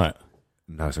that tonight?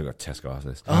 No, so I've got Tesco after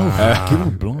this.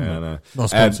 No. Not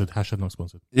sponsored. Hashtag not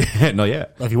sponsored. Yeah, not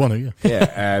yet. If you want to,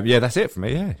 yeah. Yeah, that's it for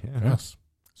me. Yeah. Yes.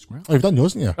 Oh, you've done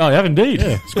yours, haven't you? Oh, you have indeed.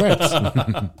 Yeah, scraps.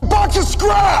 Bunch of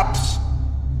scraps!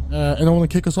 Anyone want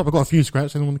to kick us off? I've got a few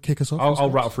scraps. Anyone want to kick us off? I'll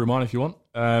rattle through mine if you want.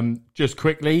 Just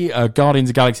quickly, Guardians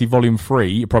of the Galaxy Volume 3,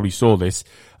 you probably saw this.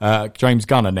 James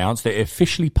Gunn announced that it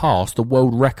officially passed the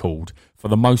world record for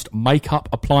the most makeup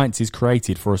appliances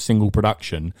created for a single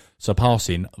production,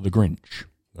 surpassing The Grinch.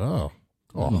 Oh.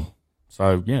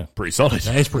 So, yeah, pretty solid.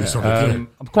 That is pretty solid.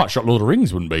 I'm quite shocked Lord of the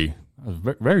Rings wouldn't be.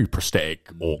 Very prosthetic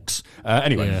orcs.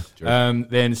 Anyway,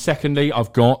 then secondly,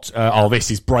 I've got. This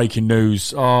is breaking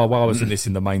news. Oh, why wasn't this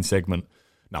in the main segment?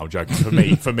 No, I'm joking. For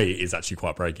me, it is actually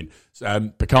quite breaking.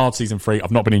 Picard season 3.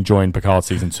 I've not been enjoying Picard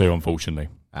season 2, unfortunately.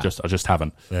 I just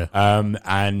haven't. Yeah.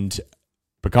 And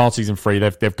Picard season 3,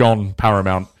 they've gone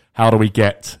Paramount. How do we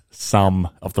get some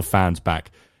of the fans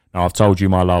back? Now, I've told you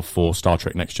my love for Star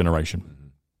Trek Next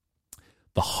Generation.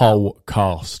 The whole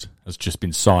cast has just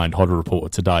been signed. Hollywood Reporter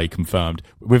today confirmed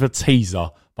with a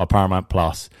teaser by Paramount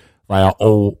Plus. They are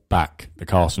all back. The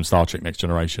cast from Star Trek Next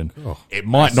Generation. It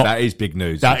might not. That is big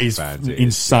news. That is fans,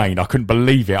 insane. I couldn't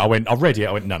believe it. I read it.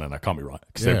 I went, no, can't be right.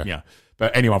 Yeah.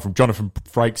 But anyone from Jonathan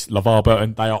Frakes, LeVar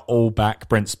Burton, they are all back.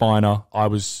 Brent Spiner.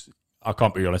 I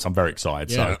can't be honest. I'm very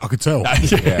excited. Yeah, so I could tell.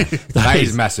 That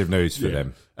is massive news for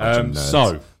them. Then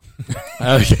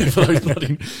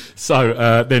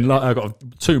I've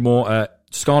got two more.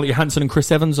 Scarlett Johansson and Chris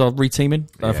Evans are reteaming.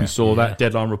 If you saw that,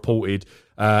 Deadline reported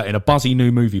in a buzzy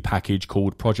new movie package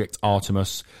called Project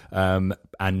Artemis,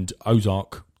 and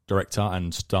Ozark director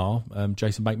and star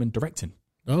Jason Bateman directing.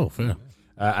 Oh, fair.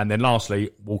 And then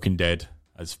lastly, Walking Dead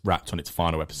has wrapped on its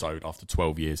final episode after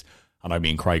 12 years. I know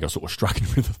me and Craig are sort of struggling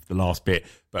with the last bit,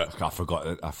 but I forgot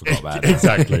about that.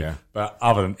 Exactly. But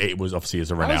other than it was obviously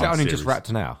as a renowned How is it only series. just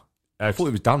wrapped now? I thought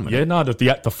it was done. Yeah, no,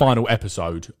 the final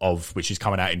episode of which is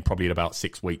coming out in probably in about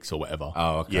 6 weeks or whatever.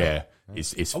 Oh, okay. Yeah,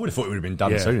 it's I would have thought it would have been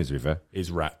done as soon as we've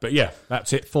is wrapped. But yeah,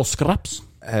 that's it for scraps.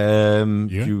 Do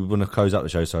you want to close up the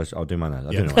show? So I'll do my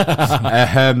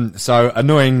notes. So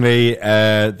annoyingly,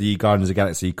 the Guardians of the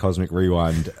Galaxy Cosmic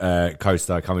Rewind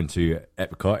coaster coming to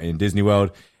Epcot in Disney World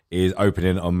is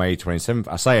opening on May 27th.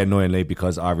 I say annoyingly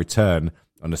because I return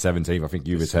on the 17th. I think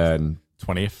you return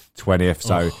 20th.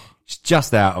 So it's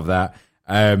just out of that.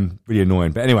 Really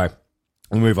annoying. But anyway,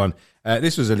 we'll move on.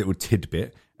 This was a little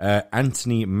tidbit.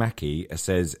 Anthony Mackie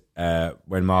says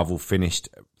when Marvel finished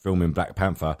filming Black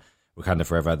Panther, Wakanda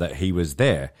Forever, that he was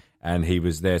there and he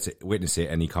was there to witness it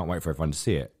and he can't wait for everyone to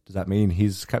see it. Does that mean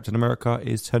his Captain America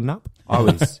is turning up?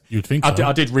 You'd think so.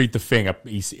 I did read the thing.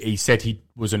 He said he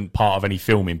wasn't part of any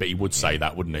filming, but he would say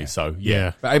that, wouldn't he? So,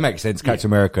 yeah. But it makes sense. Captain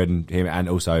America and him, and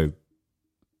also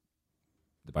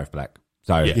they're both black.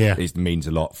 So it means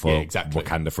a lot for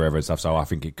Wakanda Forever and stuff. So I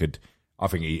think it'll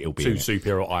be two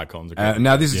superhero icons.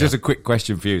 Now, this is just a quick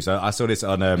question for you. So I saw this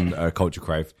on Culture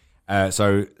Crave.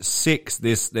 So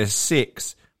there's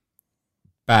 6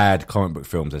 bad comic book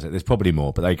films. There's probably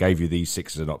more, but they gave you these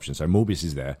 6 as an option. So Morbius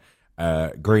is there,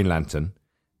 Green Lantern,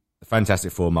 the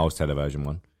Fantastic Four Miles Teller version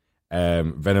one,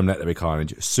 Venom Let There Be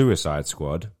Carnage, Suicide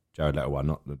Squad, Jared Leto one,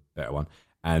 not the better one,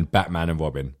 and Batman and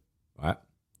Robin. Right?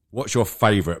 What's your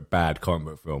favourite bad comic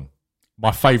book film?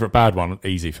 My favourite bad one,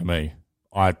 easy for me.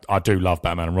 I do love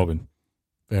Batman and Robin.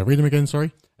 Yeah, read them again,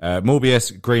 sorry.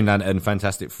 Morbius, Green Lantern,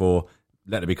 Fantastic Four,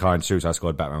 Let There Be Carnage, Suicide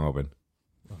Squad, Batman and Robin.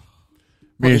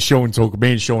 Me and Sean,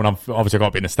 I've obviously got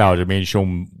a bit of nostalgia. Me and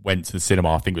Sean went to the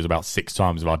cinema, I think it was about 6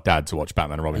 times with our dad to watch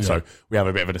Batman and Robin. Yeah. So we have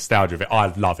a bit of a nostalgia of it. I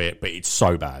love it, but it's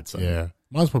so bad. So. Yeah.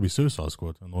 Mine's probably Suicide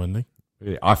Squad, annoyingly.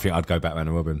 Yeah, I think I'd go Batman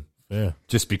and Robin. Yeah.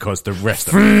 Just because the rest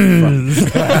of it.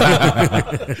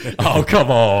 Oh,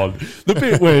 come on.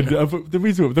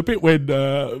 The bit when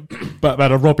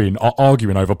Batman and Robin are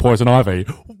arguing over Poison Ivy.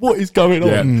 What is going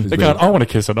on? They're going, I want to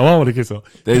kiss her. No, I want to kiss her.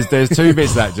 There's 2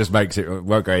 bits that just makes it,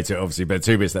 won't go into it obviously, but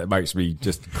 2 bits that makes me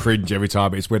just cringe every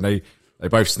time. It's when they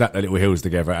both snap their little heels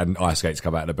together and ice skates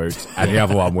come out of the boots. And the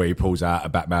other one where he pulls out a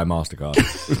Batman MasterCard.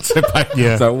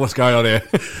 So what's going on here?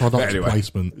 Product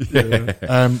placement. Yeah.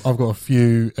 I've got a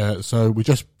few. So we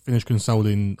just finished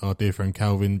consoling our dear friend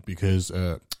Calvin because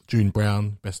June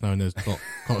Brown, best known as Doc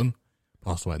Cotton,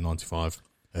 passed away at 95.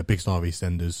 Big star of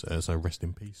EastEnders, so rest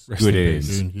in peace. Good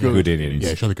innings. Good innings.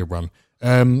 Yeah, she had a good run.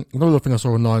 Another thing I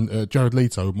saw online, Jared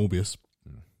Leto, Morbius,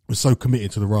 was so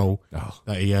committed to the role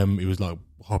that he was like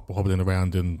hobbling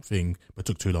around and thing, but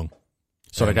took too long.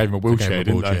 So they gave him a wheelchair,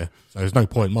 didn't they? So there's no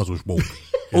point. Might as well just walk.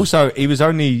 Also, he was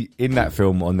only in that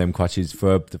film on them crutches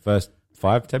for the first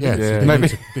 5-10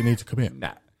 minutes. Didn't need to commit.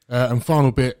 Nah. And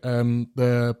final bit,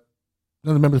 another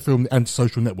member of the film, The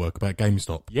Antisocial Network, about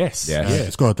GameStop. Yes.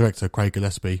 It's got a director, Craig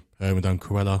Gillespie, who done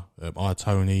Cruella, I,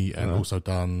 Tony, and also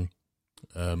done,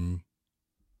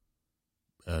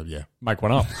 Make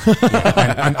one up.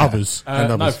 and others.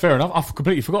 No, fair enough. I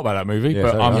completely forgot about that movie,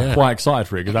 but I'm quite excited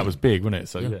for it because that was big, wasn't it?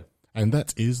 So yeah. And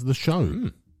that is the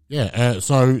show.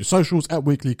 So socials at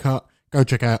Weekly Cut. Go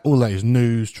check out all the latest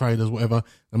news, trailers, whatever.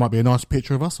 There might be a nice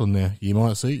picture of us on there. You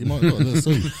might see. You might not. Let's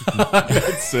see.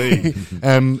 Let's see.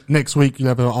 Next week, you'll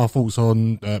have our thoughts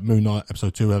on Moon Knight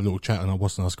episode 2. We'll have a little chat on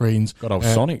what's on our screens. Got old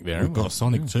Sonic there. We've got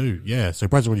Sonic too. Yeah. So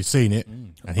Brad's already seen it.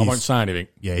 And I won't say anything.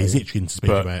 Yeah, he's itching to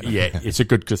speak about it. Yeah, it's a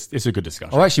good discussion.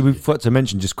 Oh, actually, we forgot to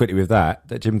mention just quickly with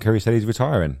that Jim Carrey said he's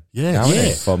retiring.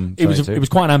 Yeah. From it was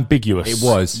quite ambiguous. It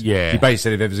was. Yeah. He basically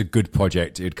said if there was a good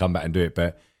project, he'd come back and do it,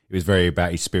 but it was very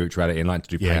about his spirituality and like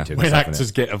to do painting. When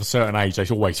actors get of a certain age, they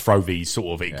always throw these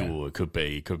sort of, it could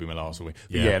be my last week.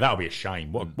 But that'll be a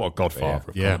shame. What a godfather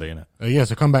of comedy, isn't it?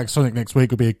 So come back Sonic next week.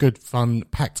 It'll be a good, fun,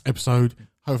 packed episode.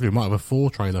 Hopefully we might have a 4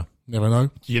 trailer. Never know.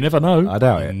 You never know. I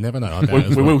doubt it. You never know.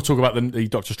 We will talk about the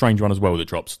Doctor Strange one as well that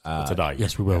drops today.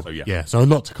 Yes, we will. So a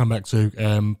lot to come back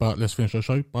to. But let's finish our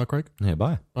show. Bye, Craig. Yeah,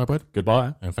 bye. Bye, Brad.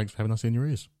 Goodbye. And thanks for having us in your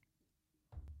ears.